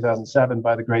AQR in 2007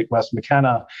 by the great Wes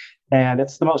McKenna. And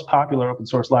it's the most popular open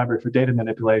source library for data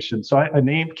manipulation. So I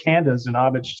named Candas in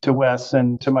homage to Wes.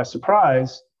 And to my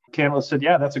surprise, Canalys said,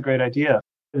 yeah, that's a great idea.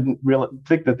 I didn't really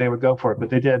think that they would go for it, but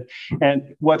they did.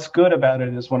 And what's good about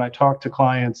it is when I talk to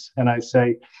clients and I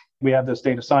say, we have this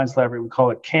data science library, we call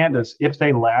it Candas. If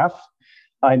they laugh,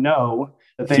 I know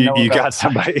that they know you about, got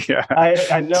somebody. Yeah.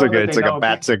 I know it's like a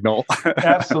bat signal.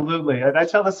 Absolutely. And I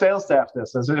tell the sales staff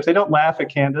this. I said, if they don't laugh at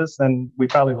Candas, then we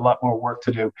probably have a lot more work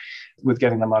to do with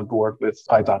getting them on board with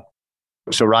Python.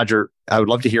 So Roger, I would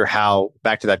love to hear how,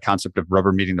 back to that concept of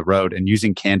rubber meeting the road and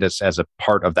using Candace as a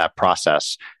part of that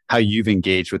process, how you've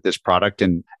engaged with this product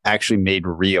and actually made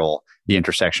real the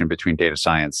intersection between data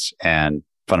science and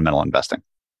fundamental investing.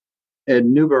 At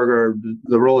Neuberger,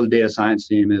 the role of the data science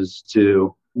team is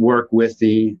to work with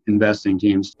the investing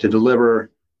teams to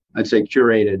deliver, I'd say,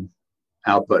 curated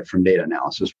output from data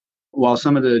analysis. While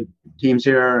some of the teams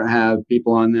here have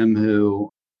people on them who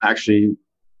actually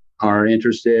are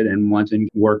interested and want to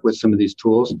work with some of these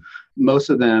tools, most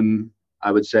of them,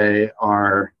 I would say,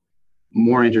 are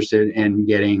more interested in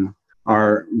getting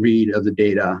our read of the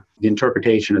data, the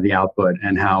interpretation of the output,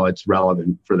 and how it's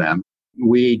relevant for them.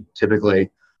 We typically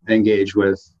engage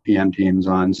with PM teams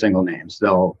on single names.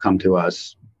 They'll come to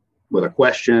us with a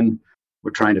question.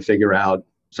 We're trying to figure out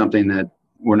something that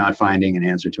we're not finding an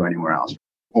answer to anywhere else.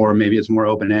 Or maybe it's more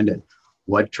open-ended.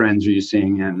 What trends are you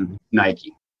seeing in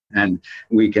Nike? And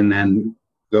we can then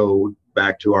go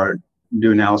back to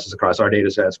do analysis across our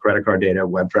data sets, credit card data,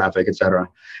 web traffic, et cetera,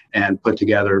 and put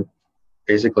together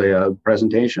basically a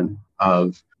presentation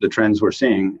of the trends we're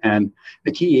seeing. And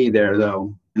the key there,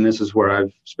 though, and this is where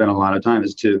I've spent a lot of time,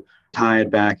 is to tie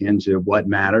it back into what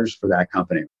matters for that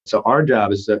company. So our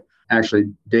job is to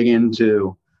actually dig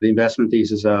into the investment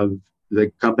thesis of the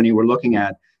company we're looking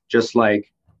at, just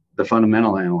like the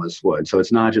fundamental analysts would. So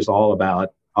it's not just all about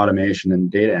automation and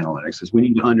data analytics. Is we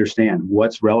need to understand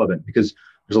what's relevant, because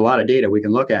there's a lot of data we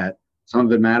can look at. Some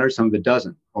of it matters, some of it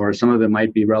doesn't, or some of it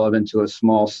might be relevant to a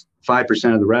small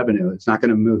 5% of the revenue. It's not going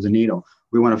to move the needle.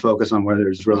 We want to focus on where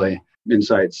there's really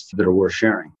insights that are worth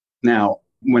sharing. Now,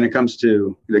 when it comes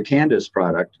to the Candace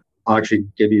product, I'll actually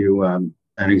give you an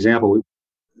example.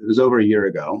 It was over a year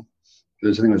ago. I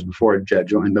think it was before Jed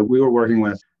joined, but we were working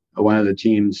with one of the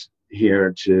teams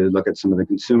here to look at some of the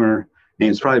consumer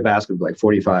names, probably basket of like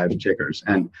 45 tickers,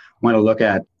 and want to look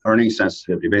at earnings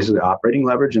sensitivity, basically operating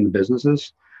leverage in the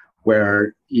businesses,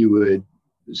 where you would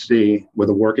see with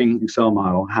a working Excel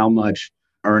model how much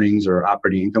earnings or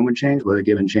operating income would change with a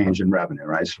given change in revenue,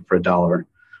 right? So for $1,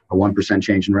 a 1%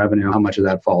 change in revenue, how much of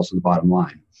that falls to the bottom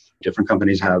line? Different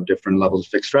companies have different levels of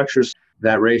fixed structures.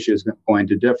 That ratio is going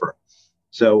to differ.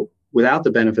 So without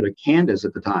the benefit of Candace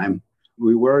at the time,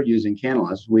 we were using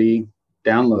Canalys. We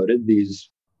downloaded these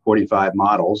 45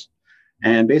 models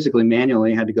and basically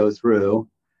manually had to go through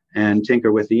and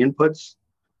tinker with the inputs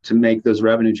to make those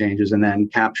revenue changes and then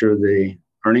capture the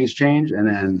earnings change and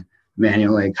then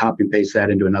manually copy and paste that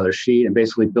into another sheet and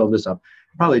basically build this up.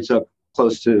 It probably took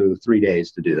close to 3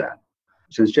 days to do that.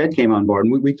 Since Jed came on board,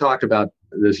 and we talked about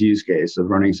this use case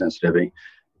of earnings sensitivity,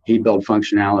 he built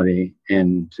functionality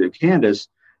into Candace.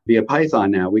 Via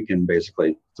Python now, we can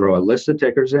basically throw a list of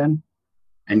tickers in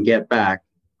and get back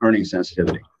earnings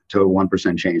sensitivity to a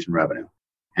 1% change in revenue.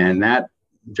 And that,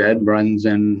 Jed, runs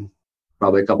in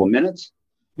probably a couple of minutes.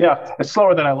 Yeah, it's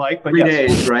slower than I like, but 3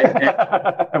 days, right?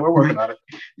 And we're working on it.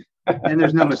 And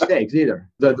there's no mistakes either.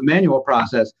 The manual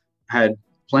process had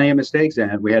plenty of mistakes in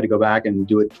it. We had to go back and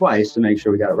do it twice to make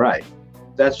sure we got it right.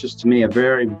 That's just, to me, a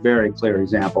very, very clear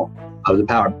example of the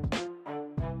power.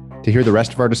 To hear the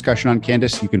rest of our discussion on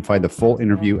Candace, you can find the full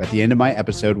interview at the end of my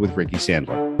episode with Ricky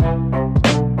Sandler.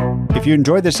 If you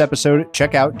enjoyed this episode,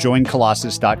 check out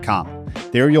joincolossus.com.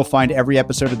 There you'll find every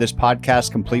episode of this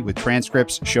podcast complete with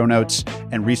transcripts, show notes,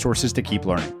 and resources to keep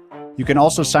learning. You can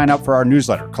also sign up for our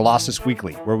newsletter, Colossus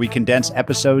Weekly, where we condense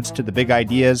episodes to the big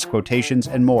ideas, quotations,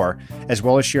 and more, as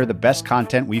well as share the best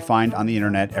content we find on the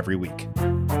internet every week.